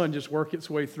the sun just work its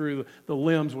way through the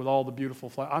limbs with all the beautiful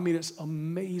flowers. I mean, it's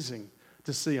amazing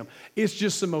to see them. It's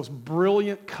just the most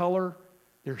brilliant color.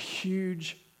 They're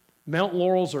huge. Mountain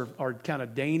laurels are kind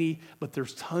of dainty, but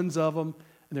there's tons of them.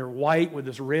 And they're white with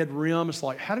this red rim. It's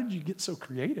like, how did you get so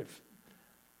creative?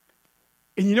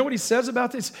 And you know what he says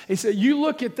about this? He said, you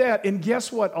look at that, and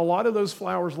guess what? A lot of those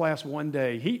flowers last one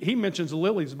day. He mentions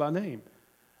lilies by name.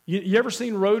 You ever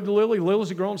seen road lily? Lilies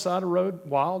that grow on the side of the road,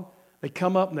 wild? They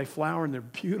come up and they flower, and they're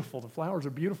beautiful. The flowers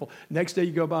are beautiful. Next day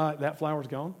you go by, that flower's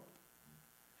gone.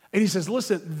 And he says,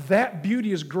 listen, that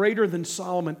beauty is greater than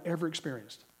Solomon ever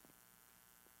experienced.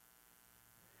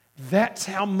 That's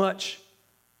how much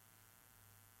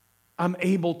I'm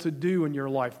able to do in your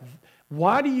life.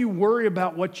 Why do you worry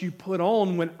about what you put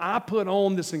on when I put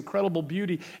on this incredible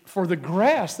beauty for the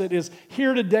grass that is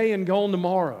here today and gone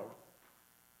tomorrow?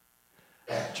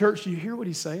 Church, do you hear what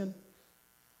he's saying?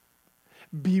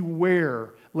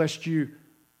 Beware lest you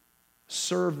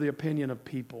serve the opinion of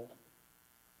people.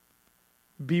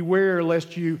 Beware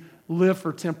lest you live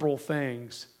for temporal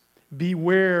things.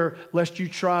 Beware lest you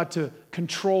try to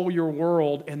control your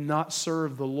world and not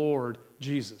serve the Lord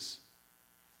Jesus.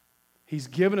 He's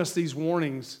given us these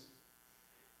warnings.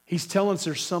 He's telling us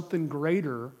there's something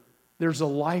greater. There's a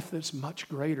life that's much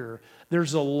greater.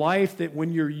 There's a life that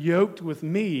when you're yoked with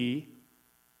me,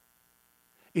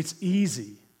 it's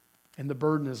easy and the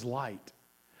burden is light.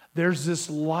 There's this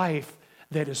life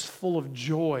that is full of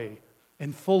joy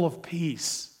and full of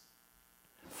peace,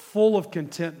 full of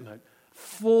contentment,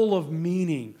 full of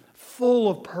meaning, full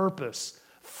of purpose,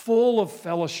 full of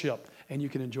fellowship, and you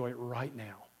can enjoy it right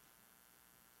now.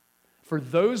 For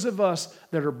those of us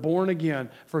that are born again,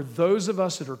 for those of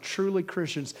us that are truly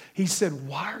Christians, he said,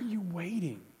 why are you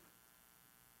waiting?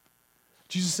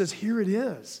 Jesus says, here it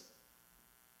is.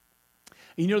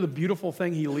 And you know the beautiful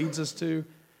thing he leads us to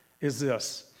is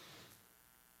this.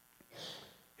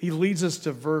 He leads us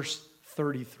to verse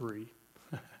 33.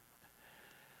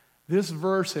 This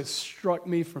verse has struck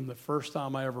me from the first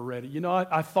time I ever read it. You know,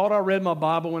 I thought I read my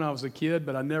Bible when I was a kid,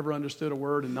 but I never understood a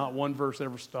word and not one verse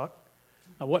ever stuck.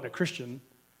 I wasn't a Christian.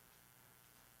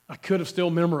 I could have still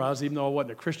memorized even though I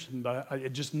wasn't a Christian, but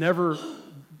it just never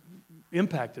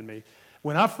impacted me.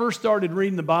 When I first started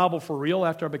reading the Bible for real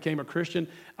after I became a Christian,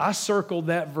 I circled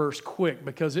that verse quick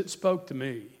because it spoke to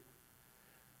me.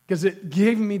 Because it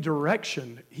gave me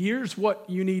direction. Here's what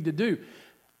you need to do.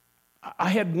 I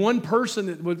had one person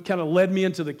that would kind of led me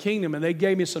into the kingdom, and they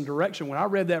gave me some direction. When I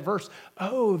read that verse,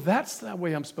 oh, that's the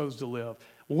way I'm supposed to live.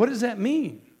 What does that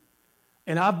mean?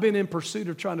 And I've been in pursuit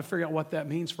of trying to figure out what that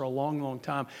means for a long, long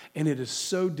time. And it is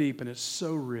so deep and it's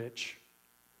so rich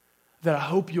that I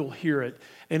hope you'll hear it.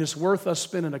 And it's worth us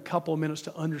spending a couple of minutes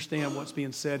to understand what's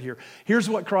being said here. Here's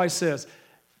what Christ says.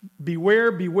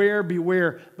 Beware, beware,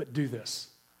 beware, but do this.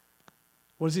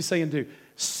 What does he say and do?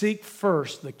 Seek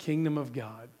first the kingdom of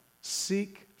God.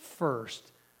 Seek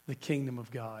first the kingdom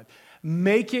of God.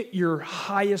 Make it your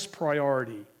highest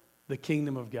priority, the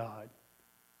kingdom of God.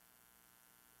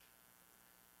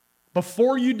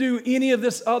 Before you do any of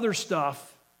this other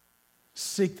stuff,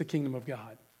 seek the kingdom of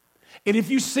God. And if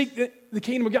you seek the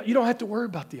kingdom of God, you don't have to worry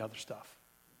about the other stuff.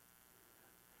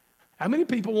 How many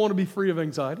people want to be free of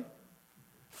anxiety,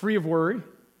 free of worry,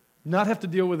 not have to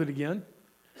deal with it again?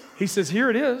 He says, here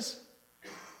it is.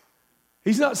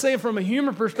 He's not saying from a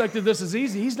human perspective this is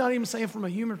easy. He's not even saying from a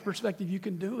human perspective you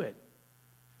can do it.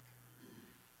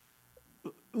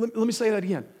 Let me say that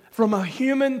again. From a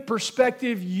human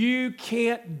perspective, you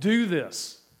can't do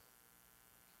this.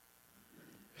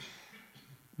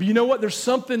 But you know what? There's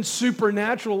something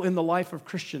supernatural in the life of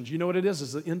Christians. You know what it is?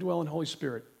 It's the indwelling Holy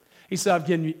Spirit. He said, I've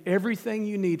given you everything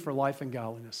you need for life and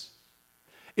godliness.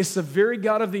 It's the very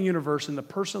God of the universe and the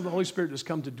person of the Holy Spirit that's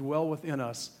come to dwell within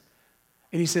us.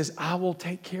 And he says, I will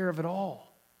take care of it all.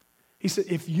 He said,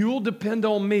 if you'll depend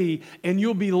on me and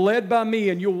you'll be led by me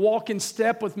and you'll walk in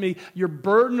step with me, your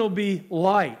burden will be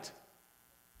light.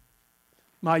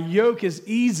 My yoke is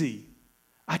easy.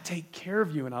 I take care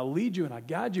of you and I lead you and I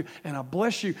guide you and I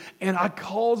bless you and I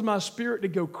cause my spirit to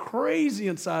go crazy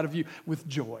inside of you with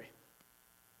joy.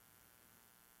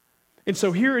 And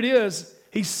so here it is.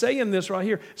 He's saying this right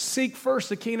here. Seek first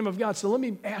the kingdom of God. So let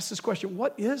me ask this question.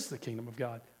 What is the kingdom of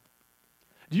God?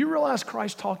 Do you realize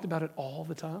Christ talked about it all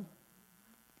the time?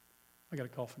 I got to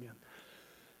cough again.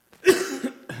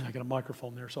 I got a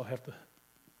microphone there, so I have to.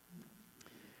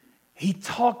 He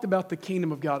talked about the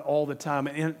kingdom of God all the time.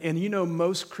 And you know,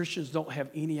 most Christians don't have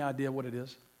any idea what it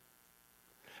is.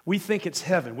 We think it's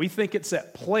heaven. We think it's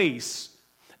that place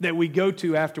that we go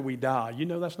to after we die. You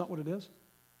know that's not what it is?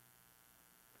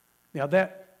 Now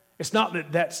it's not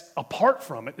that that's apart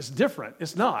from it. It's different.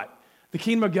 It's not. The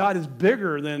kingdom of God is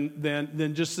bigger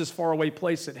than just this faraway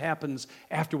place that happens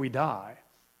after we die.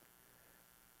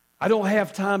 I don't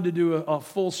have time to do a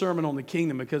full sermon on the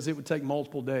kingdom because it would take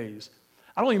multiple days.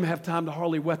 I don't even have time to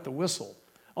hardly wet the whistle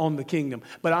on the kingdom.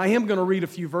 But I am going to read a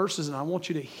few verses, and I want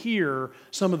you to hear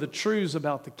some of the truths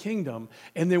about the kingdom,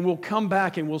 and then we'll come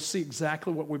back and we'll see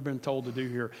exactly what we've been told to do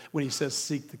here when he says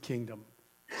seek the kingdom.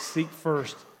 Seek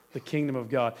first the kingdom of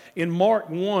God. In Mark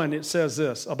 1, it says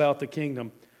this about the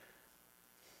kingdom.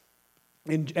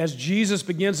 And as Jesus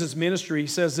begins his ministry, he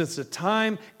says this, the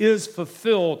time is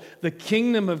fulfilled. The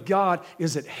kingdom of God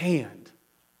is at hand.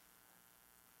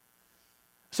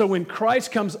 So when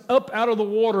Christ comes up out of the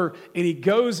water and he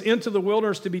goes into the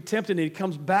wilderness to be tempted and he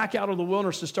comes back out of the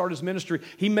wilderness to start his ministry,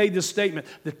 he made this statement,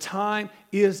 the time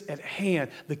is at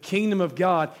hand. The kingdom of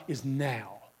God is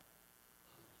now.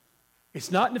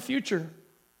 It's not in the future.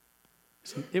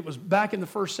 It was back in the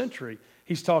first century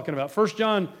he's talking about. 1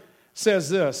 John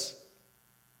says this,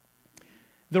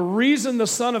 the reason the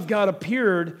Son of God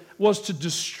appeared was to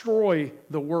destroy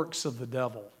the works of the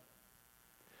devil.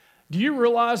 Do you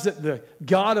realize that the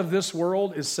God of this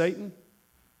world is Satan?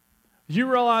 Do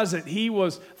you realize that he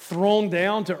was thrown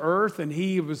down to earth and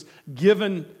he was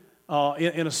given,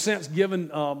 in a sense, given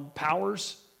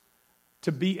powers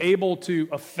to be able to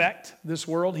affect this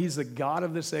world? He's the God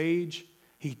of this age.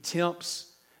 He tempts.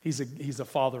 He's a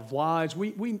father of lies.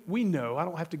 We know. I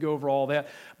don't have to go over all that.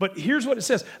 But here's what it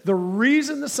says. The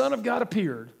reason the Son of God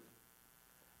appeared,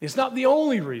 it's not the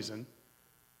only reason,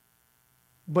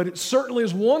 but it certainly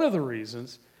is one of the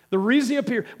reasons. The reason he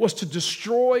appeared was to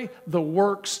destroy the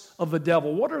works of the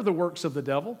devil. What are the works of the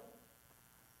devil?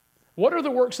 What are the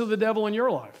works of the devil in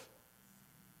your life?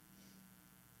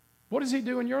 What does he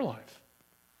do in your life?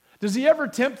 Does he ever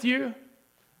tempt you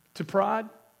to pride?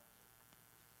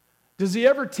 Does he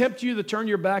ever tempt you to turn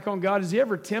your back on God? Does he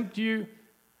ever tempt you?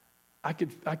 I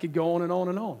could go on and on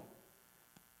and on.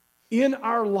 In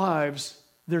our lives,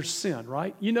 there's sin,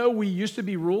 right? You know we used to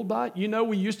be ruled by it. You know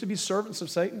we used to be servants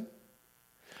of Satan.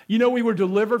 You know we were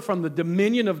delivered from the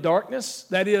dominion of darkness,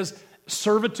 that is,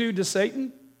 servitude to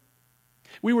Satan.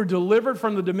 We were delivered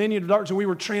from the dominion of darkness and we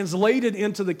were translated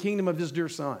into the kingdom of his dear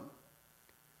Son.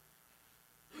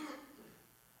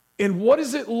 And what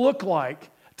does it look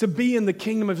like to be in the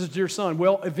kingdom of his dear Son?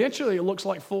 Well, eventually it looks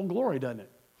like full glory, doesn't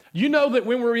it? You know that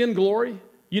when we're in glory,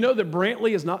 you know that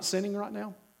Brantley is not sinning right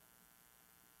now?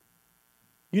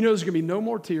 You know there's going to be no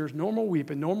more tears, no more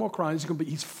weeping, no more crying. He's going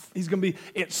to be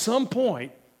at some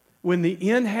point when the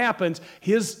end happens,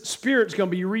 his spirit's going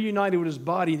to be reunited with his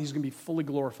body and he's going to be fully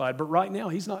glorified. But right now,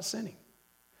 he's not sinning.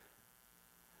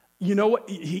 You know what?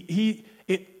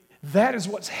 That is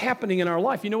what's happening in our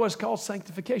life. You know what's called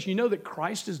sanctification. You know that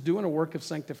Christ is doing a work of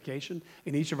sanctification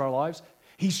in each of our lives?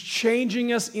 He's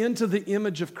changing us into the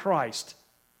image of Christ.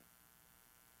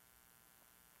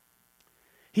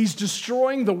 He's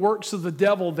destroying the works of the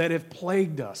devil that have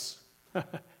plagued us.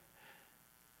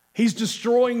 He's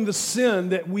destroying the sin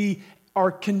that we are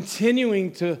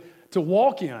continuing to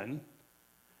walk in.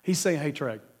 He's saying, hey,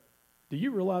 Treg, do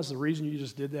you realize the reason you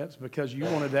just did that is because you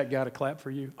wanted that guy to clap for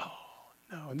you? Oh,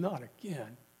 no, not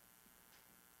again.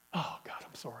 Oh, God,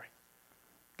 I'm sorry.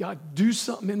 God, do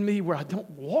something in me where I don't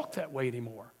walk that way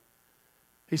anymore.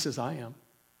 He says, I am.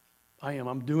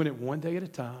 I'm doing it one day at a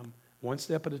time, one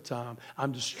step at a time.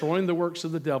 I'm destroying the works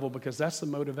of the devil because that's the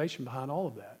motivation behind all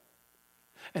of that.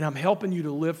 And I'm helping you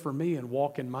to live for me and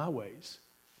walk in my ways.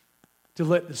 To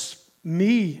let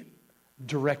me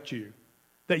direct you.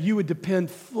 That you would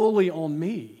depend fully on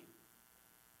me.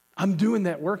 I'm doing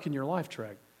that work in your life,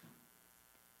 Treg.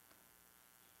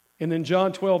 And in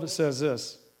John 12 it says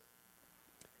this.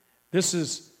 This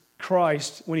is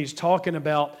Christ when he's talking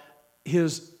about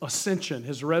his ascension,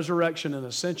 his resurrection and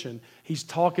ascension. He's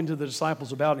talking to the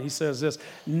disciples about it. He says this,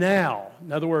 now,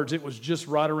 in other words, it was just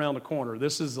right around the corner.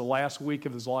 This is the last week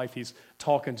of his life. He's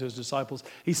talking to his disciples.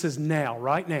 He says, now,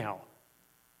 right now.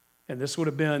 And this would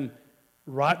have been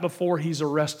right before he's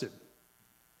arrested.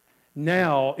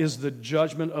 Now is the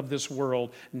judgment of this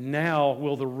world. Now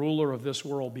will the ruler of this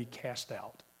world be cast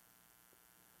out.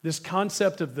 This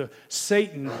concept of the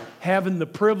Satan having the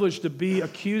privilege to be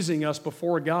accusing us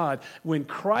before God. When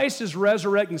Christ is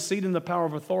resurrected and seated in the power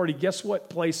of authority, guess what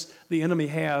place the enemy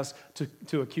has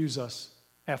to accuse us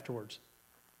afterwards?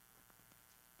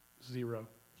 0.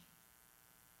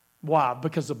 Why?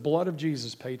 Because the blood of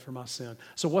Jesus paid for my sin.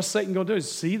 So what's Satan going to do?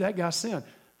 See, that guy sinned.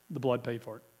 The blood paid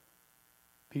for it.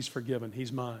 He's forgiven.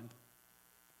 He's mine.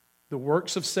 The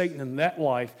works of Satan in that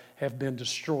life have been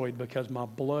destroyed because my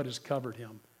blood has covered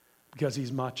him, because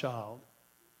he's my child.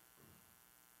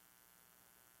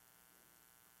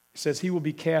 He says he will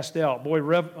be cast out. Boy,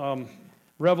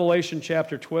 Revelation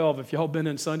chapter 12, if y'all been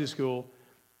in Sunday school,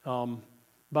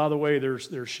 by the way,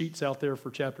 there's sheets out there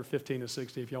for chapter 15 and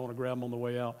 16 if y'all want to grab them on the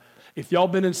way out. If y'all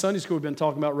been in Sunday school, we've been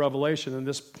talking about Revelation, and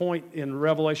this point in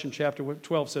Revelation chapter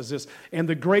 12 says this, and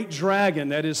the great dragon,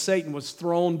 that is Satan, was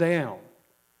thrown down.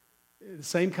 The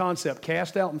same concept,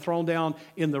 cast out and thrown down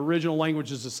in the original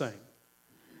language is the same.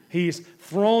 He's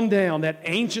thrown down, that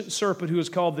ancient serpent who is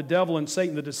called the devil and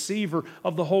Satan, the deceiver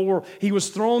of the whole world. He was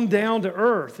thrown down to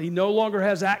earth. He no longer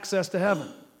has access to heaven.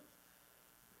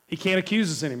 He can't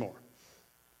accuse us anymore.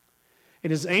 And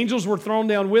his angels were thrown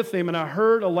down with him, and I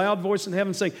heard a loud voice in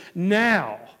heaven saying,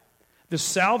 now the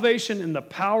salvation and the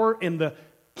power and the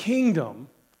kingdom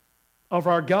of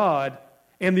our God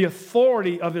and the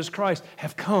authority of his Christ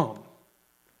have come.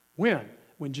 When?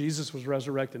 When Jesus was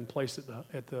resurrected and placed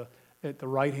at the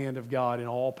right hand of God in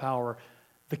all power.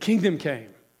 The kingdom came.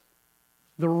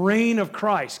 The reign of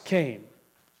Christ came.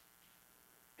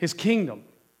 His kingdom.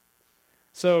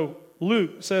 So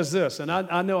Luke says this, and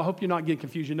I hope you're not getting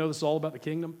confused. You know this is all about the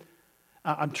kingdom.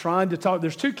 I'm trying to talk.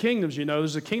 There's two kingdoms, you know.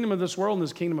 There's the kingdom of this world and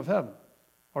there's the kingdom of heaven,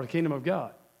 or the kingdom of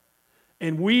God.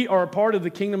 And we are a part of the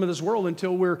kingdom of this world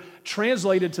until we're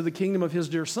translated to the kingdom of his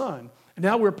dear Son. And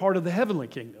now we're part of the heavenly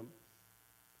kingdom.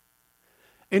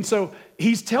 And so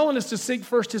he's telling us to seek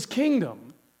first his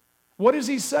kingdom. What is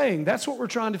he saying? That's what we're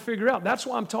trying to figure out. That's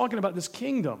why I'm talking about this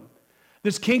kingdom.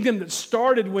 This kingdom that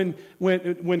started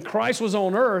when Christ was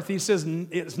on earth, he says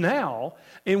it's now.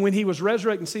 And when he was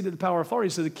resurrected and seated at the power of authority,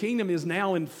 he said the kingdom is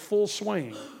now in full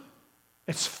swing.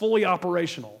 It's fully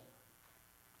operational.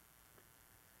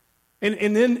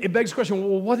 And then it begs the question,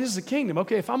 well, what is the kingdom?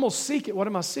 Okay, if I'm going to seek it, what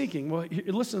am I seeking? Well,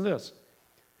 listen to this.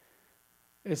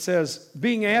 It says,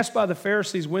 being asked by the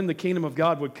Pharisees when the kingdom of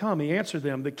God would come, he answered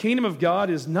them, the kingdom of God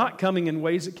is not coming in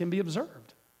ways that can be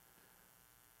observed.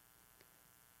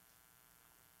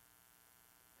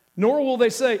 Nor will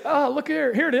they say, look here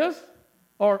it is.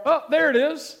 Or, there it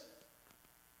is.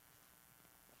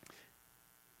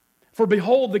 For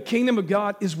behold, the kingdom of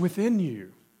God is within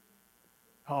you.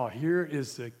 Oh, here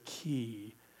is the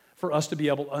key for us to be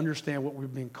able to understand what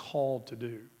we've been called to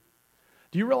do.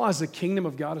 Do you realize the kingdom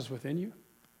of God is within you?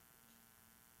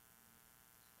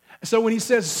 So when he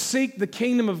says seek the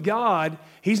kingdom of God,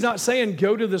 he's not saying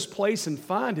go to this place and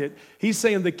find it. He's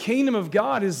saying the kingdom of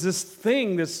God is this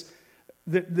thing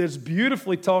that's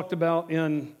beautifully talked about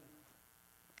in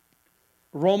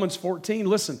Romans 14.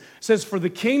 Listen, it says, for the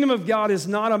kingdom of God is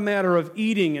not a matter of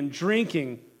eating and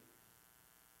drinking.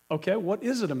 Okay, what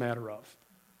is it a matter of?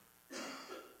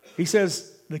 He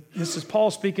says, this is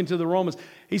Paul speaking to the Romans.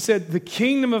 He said, the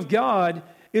kingdom of God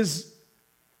is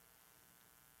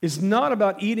not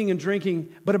about eating and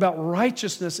drinking, but about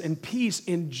righteousness and peace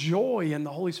and joy in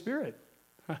the Holy Spirit.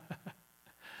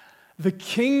 The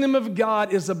kingdom of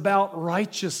God is about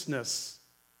righteousness.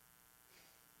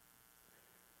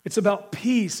 It's about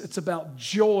peace. It's about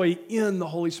joy in the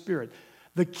Holy Spirit.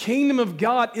 The kingdom of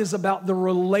God is about the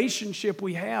relationship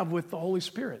we have with the Holy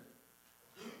Spirit.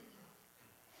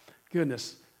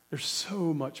 Goodness, there's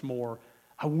so much more.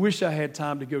 I wish I had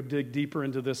time to go dig deeper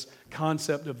into this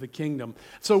concept of the kingdom.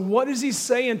 So what is he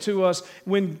saying to us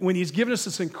when he's giving us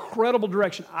this incredible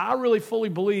direction? I really fully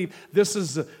believe this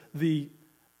is the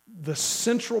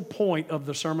central point of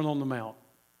the Sermon on the Mount.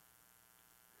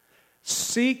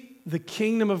 Seek the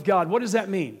kingdom of God. What does that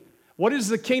mean? What is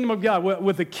the kingdom of God?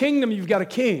 With the kingdom, you've got a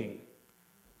king.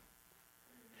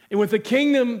 And with the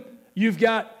kingdom, you've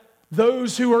got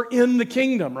those who are in the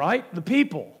kingdom, right? The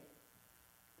people.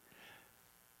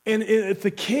 And if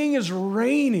the king is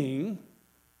reigning,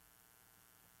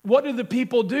 what do the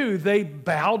people do? They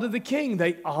bow to the king.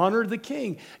 They honor the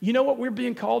king. You know what we're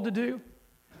being called to do?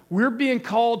 We're being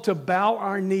called to bow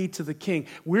our knee to the king.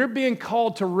 We're being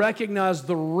called to recognize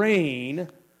the reign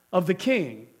of the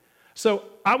king. So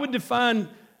I would define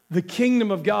the kingdom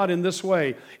of God in this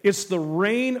way. It's the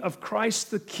reign of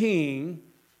Christ the King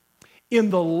in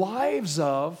the lives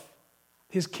of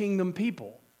his kingdom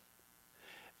people.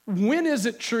 When is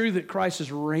it true that Christ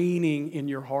is reigning in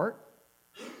your heart?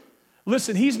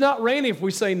 Listen, he's not reigning if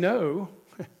we say no.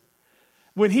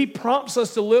 When he prompts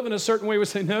us to live in a certain way, we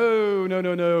say,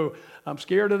 no. I'm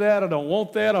scared of that. I don't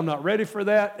want that. I'm not ready for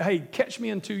that. Hey, catch me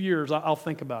in 2 years. I'll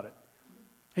think about it.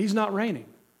 He's not reigning.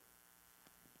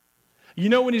 You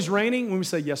know when he's reigning? When we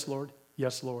say, yes, Lord,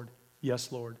 yes, Lord,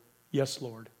 yes, Lord, yes,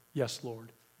 Lord, yes,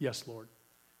 Lord, yes, Lord,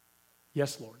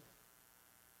 yes, Lord.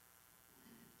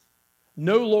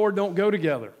 No Lord don't go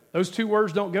together. Those two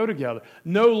words don't go together.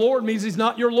 No Lord means he's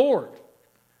not your Lord.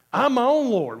 I'm my own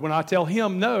Lord when I tell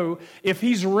him no. If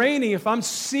he's reigning, if I'm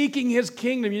seeking his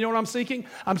kingdom, you know what I'm seeking?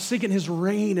 I'm seeking his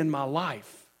reign in my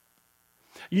life.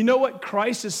 You know what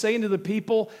Christ is saying to the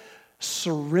people?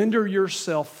 Surrender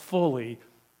yourself fully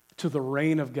to the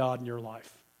reign of God in your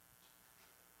life.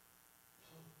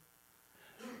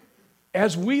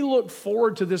 As we look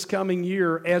forward to this coming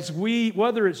year,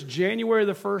 whether it's January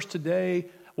the 1st today,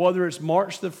 whether it's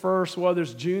March the 1st, whether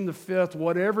it's June the 5th,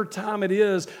 whatever time it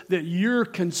is that you're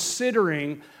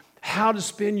considering how to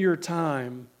spend your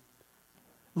time,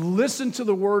 listen to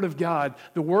the Word of God.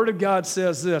 The Word of God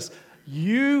says this: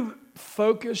 you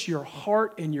focus your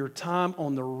heart and your time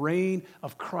on the reign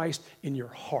of Christ in your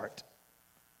heart.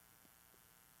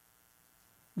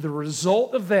 The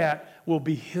result of that will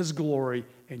be his glory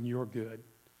and your good.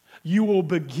 You will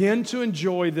begin to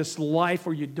enjoy this life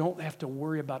where you don't have to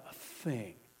worry about a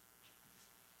thing.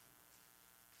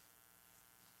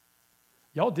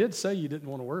 Y'all did say you didn't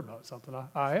want to worry about something.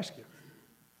 I asked you.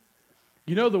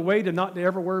 You know the way to not to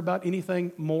ever worry about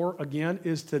anything more again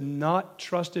is to not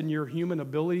trust in your human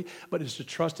ability, but is to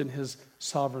trust in his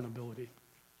sovereign ability.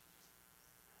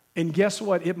 And guess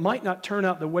what? It might not turn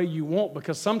out the way you want,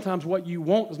 because sometimes what you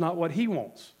want is not what he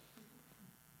wants.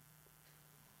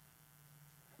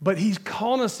 But he's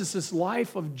calling us to this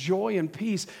life of joy and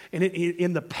peace. And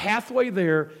in the pathway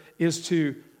there is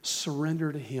to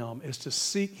surrender to him, is to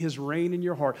seek his reign in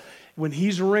your heart. When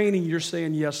he's reigning, you're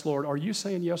saying, yes, Lord. Are you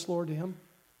saying yes, Lord, to him?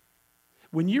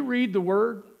 When you read the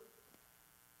word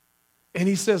and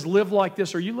he says, live like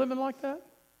this, are you living like that?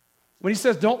 When he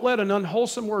says, don't let an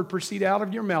unwholesome word proceed out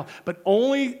of your mouth, but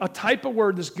only a type of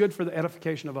word that's good for the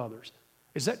edification of others.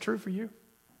 Is that true for you?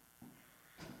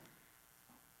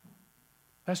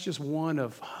 That's just one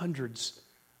of hundreds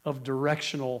of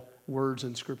directional words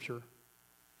in Scripture.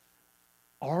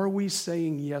 Are we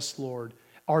saying, yes, Lord?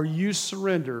 Are you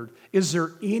surrendered? Is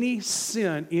there any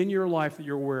sin in your life that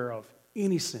you're aware of?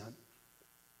 Any sin?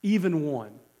 Even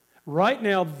one? Right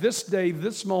now, this day,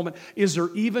 this moment, is there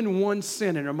even one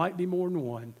sin, and there might be more than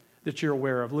one, that you're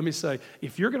aware of? Let me say,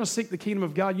 if you're going to seek the kingdom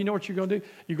of God, you know what you're going to do?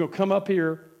 You're going to come up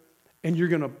here, and you're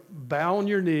going to bow on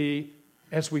your knee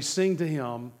as we sing to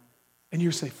him, and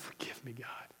you say, forgive me, God.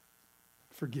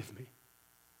 Forgive me.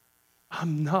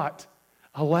 I'm not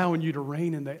allowing you to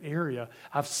reign in that area.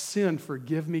 I've sinned.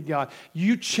 Forgive me, God.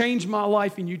 You change my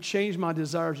life, and you change my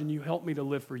desires, and you help me to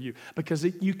live for you, because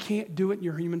you can't do it in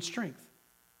your human strength.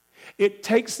 It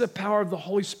takes the power of the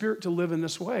Holy Spirit to live in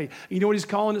this way. You know what he's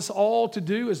calling us all to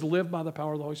do is live by the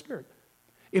power of the Holy Spirit.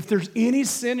 If there's any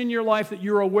sin in your life that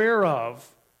you're aware of,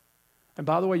 and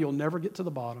by the way, you'll never get to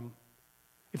the bottom.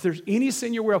 If there's any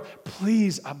sin you're aware of,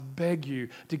 please, I beg you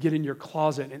to get in your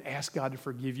closet and ask God to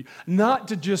forgive you. Not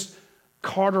to just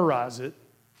cauterize it.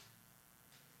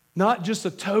 Not just a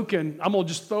token, I'm going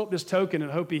to just throw up this token and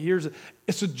hope he hears it.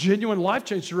 It's a genuine life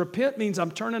change. To repent means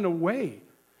I'm turning away.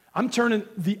 I'm turning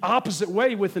the opposite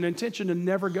way with an intention to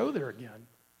never go there again.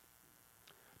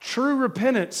 True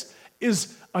repentance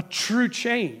is a true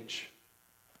change.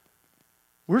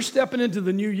 We're stepping into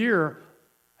the new year.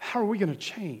 How are we going to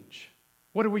change?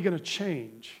 What are we going to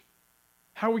change?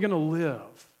 How are we going to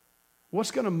live?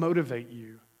 What's going to motivate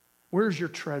you? Where's your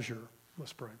treasure?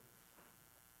 Let's pray.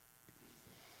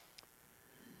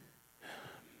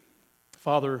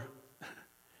 Father,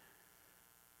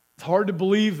 it's hard to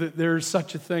believe that there's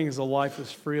such a thing as a life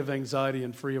that's free of anxiety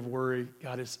and free of worry.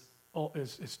 God, it's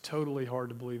totally hard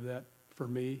to believe that for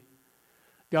me.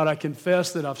 God, I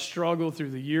confess that I've struggled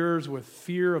through the years with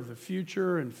fear of the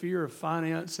future and fear of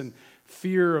finance and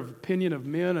fear of opinion of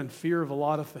men and fear of a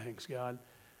lot of things, God.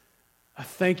 I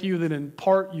thank you that in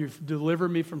part you've delivered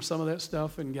me from some of that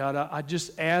stuff. And God, I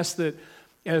just ask that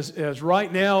as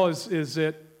right now, as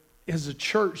a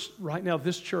church, right now,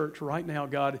 this church, right now,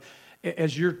 God,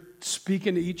 as you're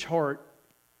speaking to each heart,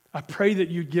 I pray that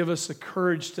you'd give us the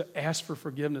courage to ask for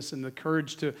forgiveness and the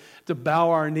courage to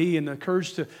bow our knee and the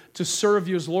courage to serve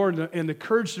you as Lord and the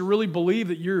courage to really believe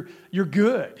that you're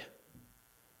good.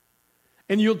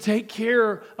 And you'll take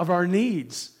care of our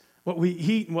needs, what we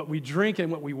eat and what we drink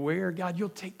and what we wear. God, you'll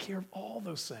take care of all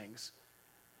those things.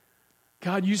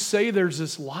 God, you say there's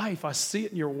this life. I see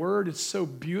it in your word. It's so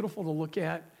beautiful to look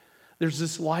at. There's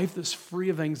this life that's free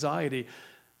of anxiety,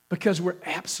 because we're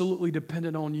absolutely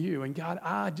dependent on you. And God,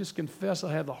 I just confess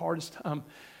I have the hardest time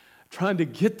trying to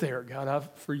get there. God,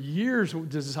 I've for years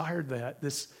desired that.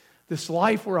 This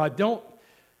life where I don't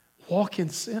walk in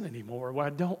sin anymore, where I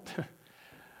don't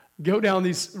go down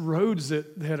these roads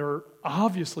that are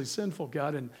obviously sinful,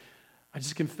 God. And I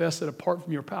just confess that apart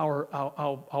from your power,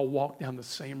 I'll walk down the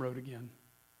same road again.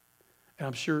 And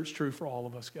I'm sure it's true for all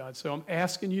of us, God. So I'm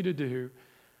asking you to do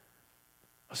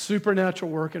a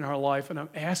supernatural work in our life, and I'm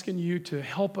asking you to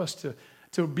help us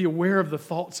to be aware of the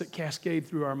thoughts that cascade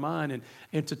through our mind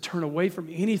and to turn away from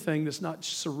anything that's not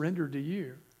surrendered to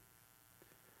you.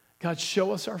 God,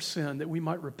 show us our sin that we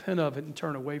might repent of it and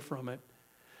turn away from it.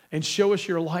 And show us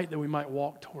your light that we might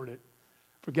walk toward it.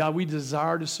 For God, we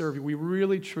desire to serve you. We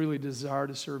really, truly desire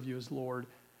to serve you as Lord.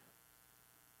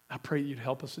 I pray you'd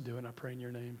help us to do it, and I pray in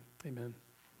your name. Amen.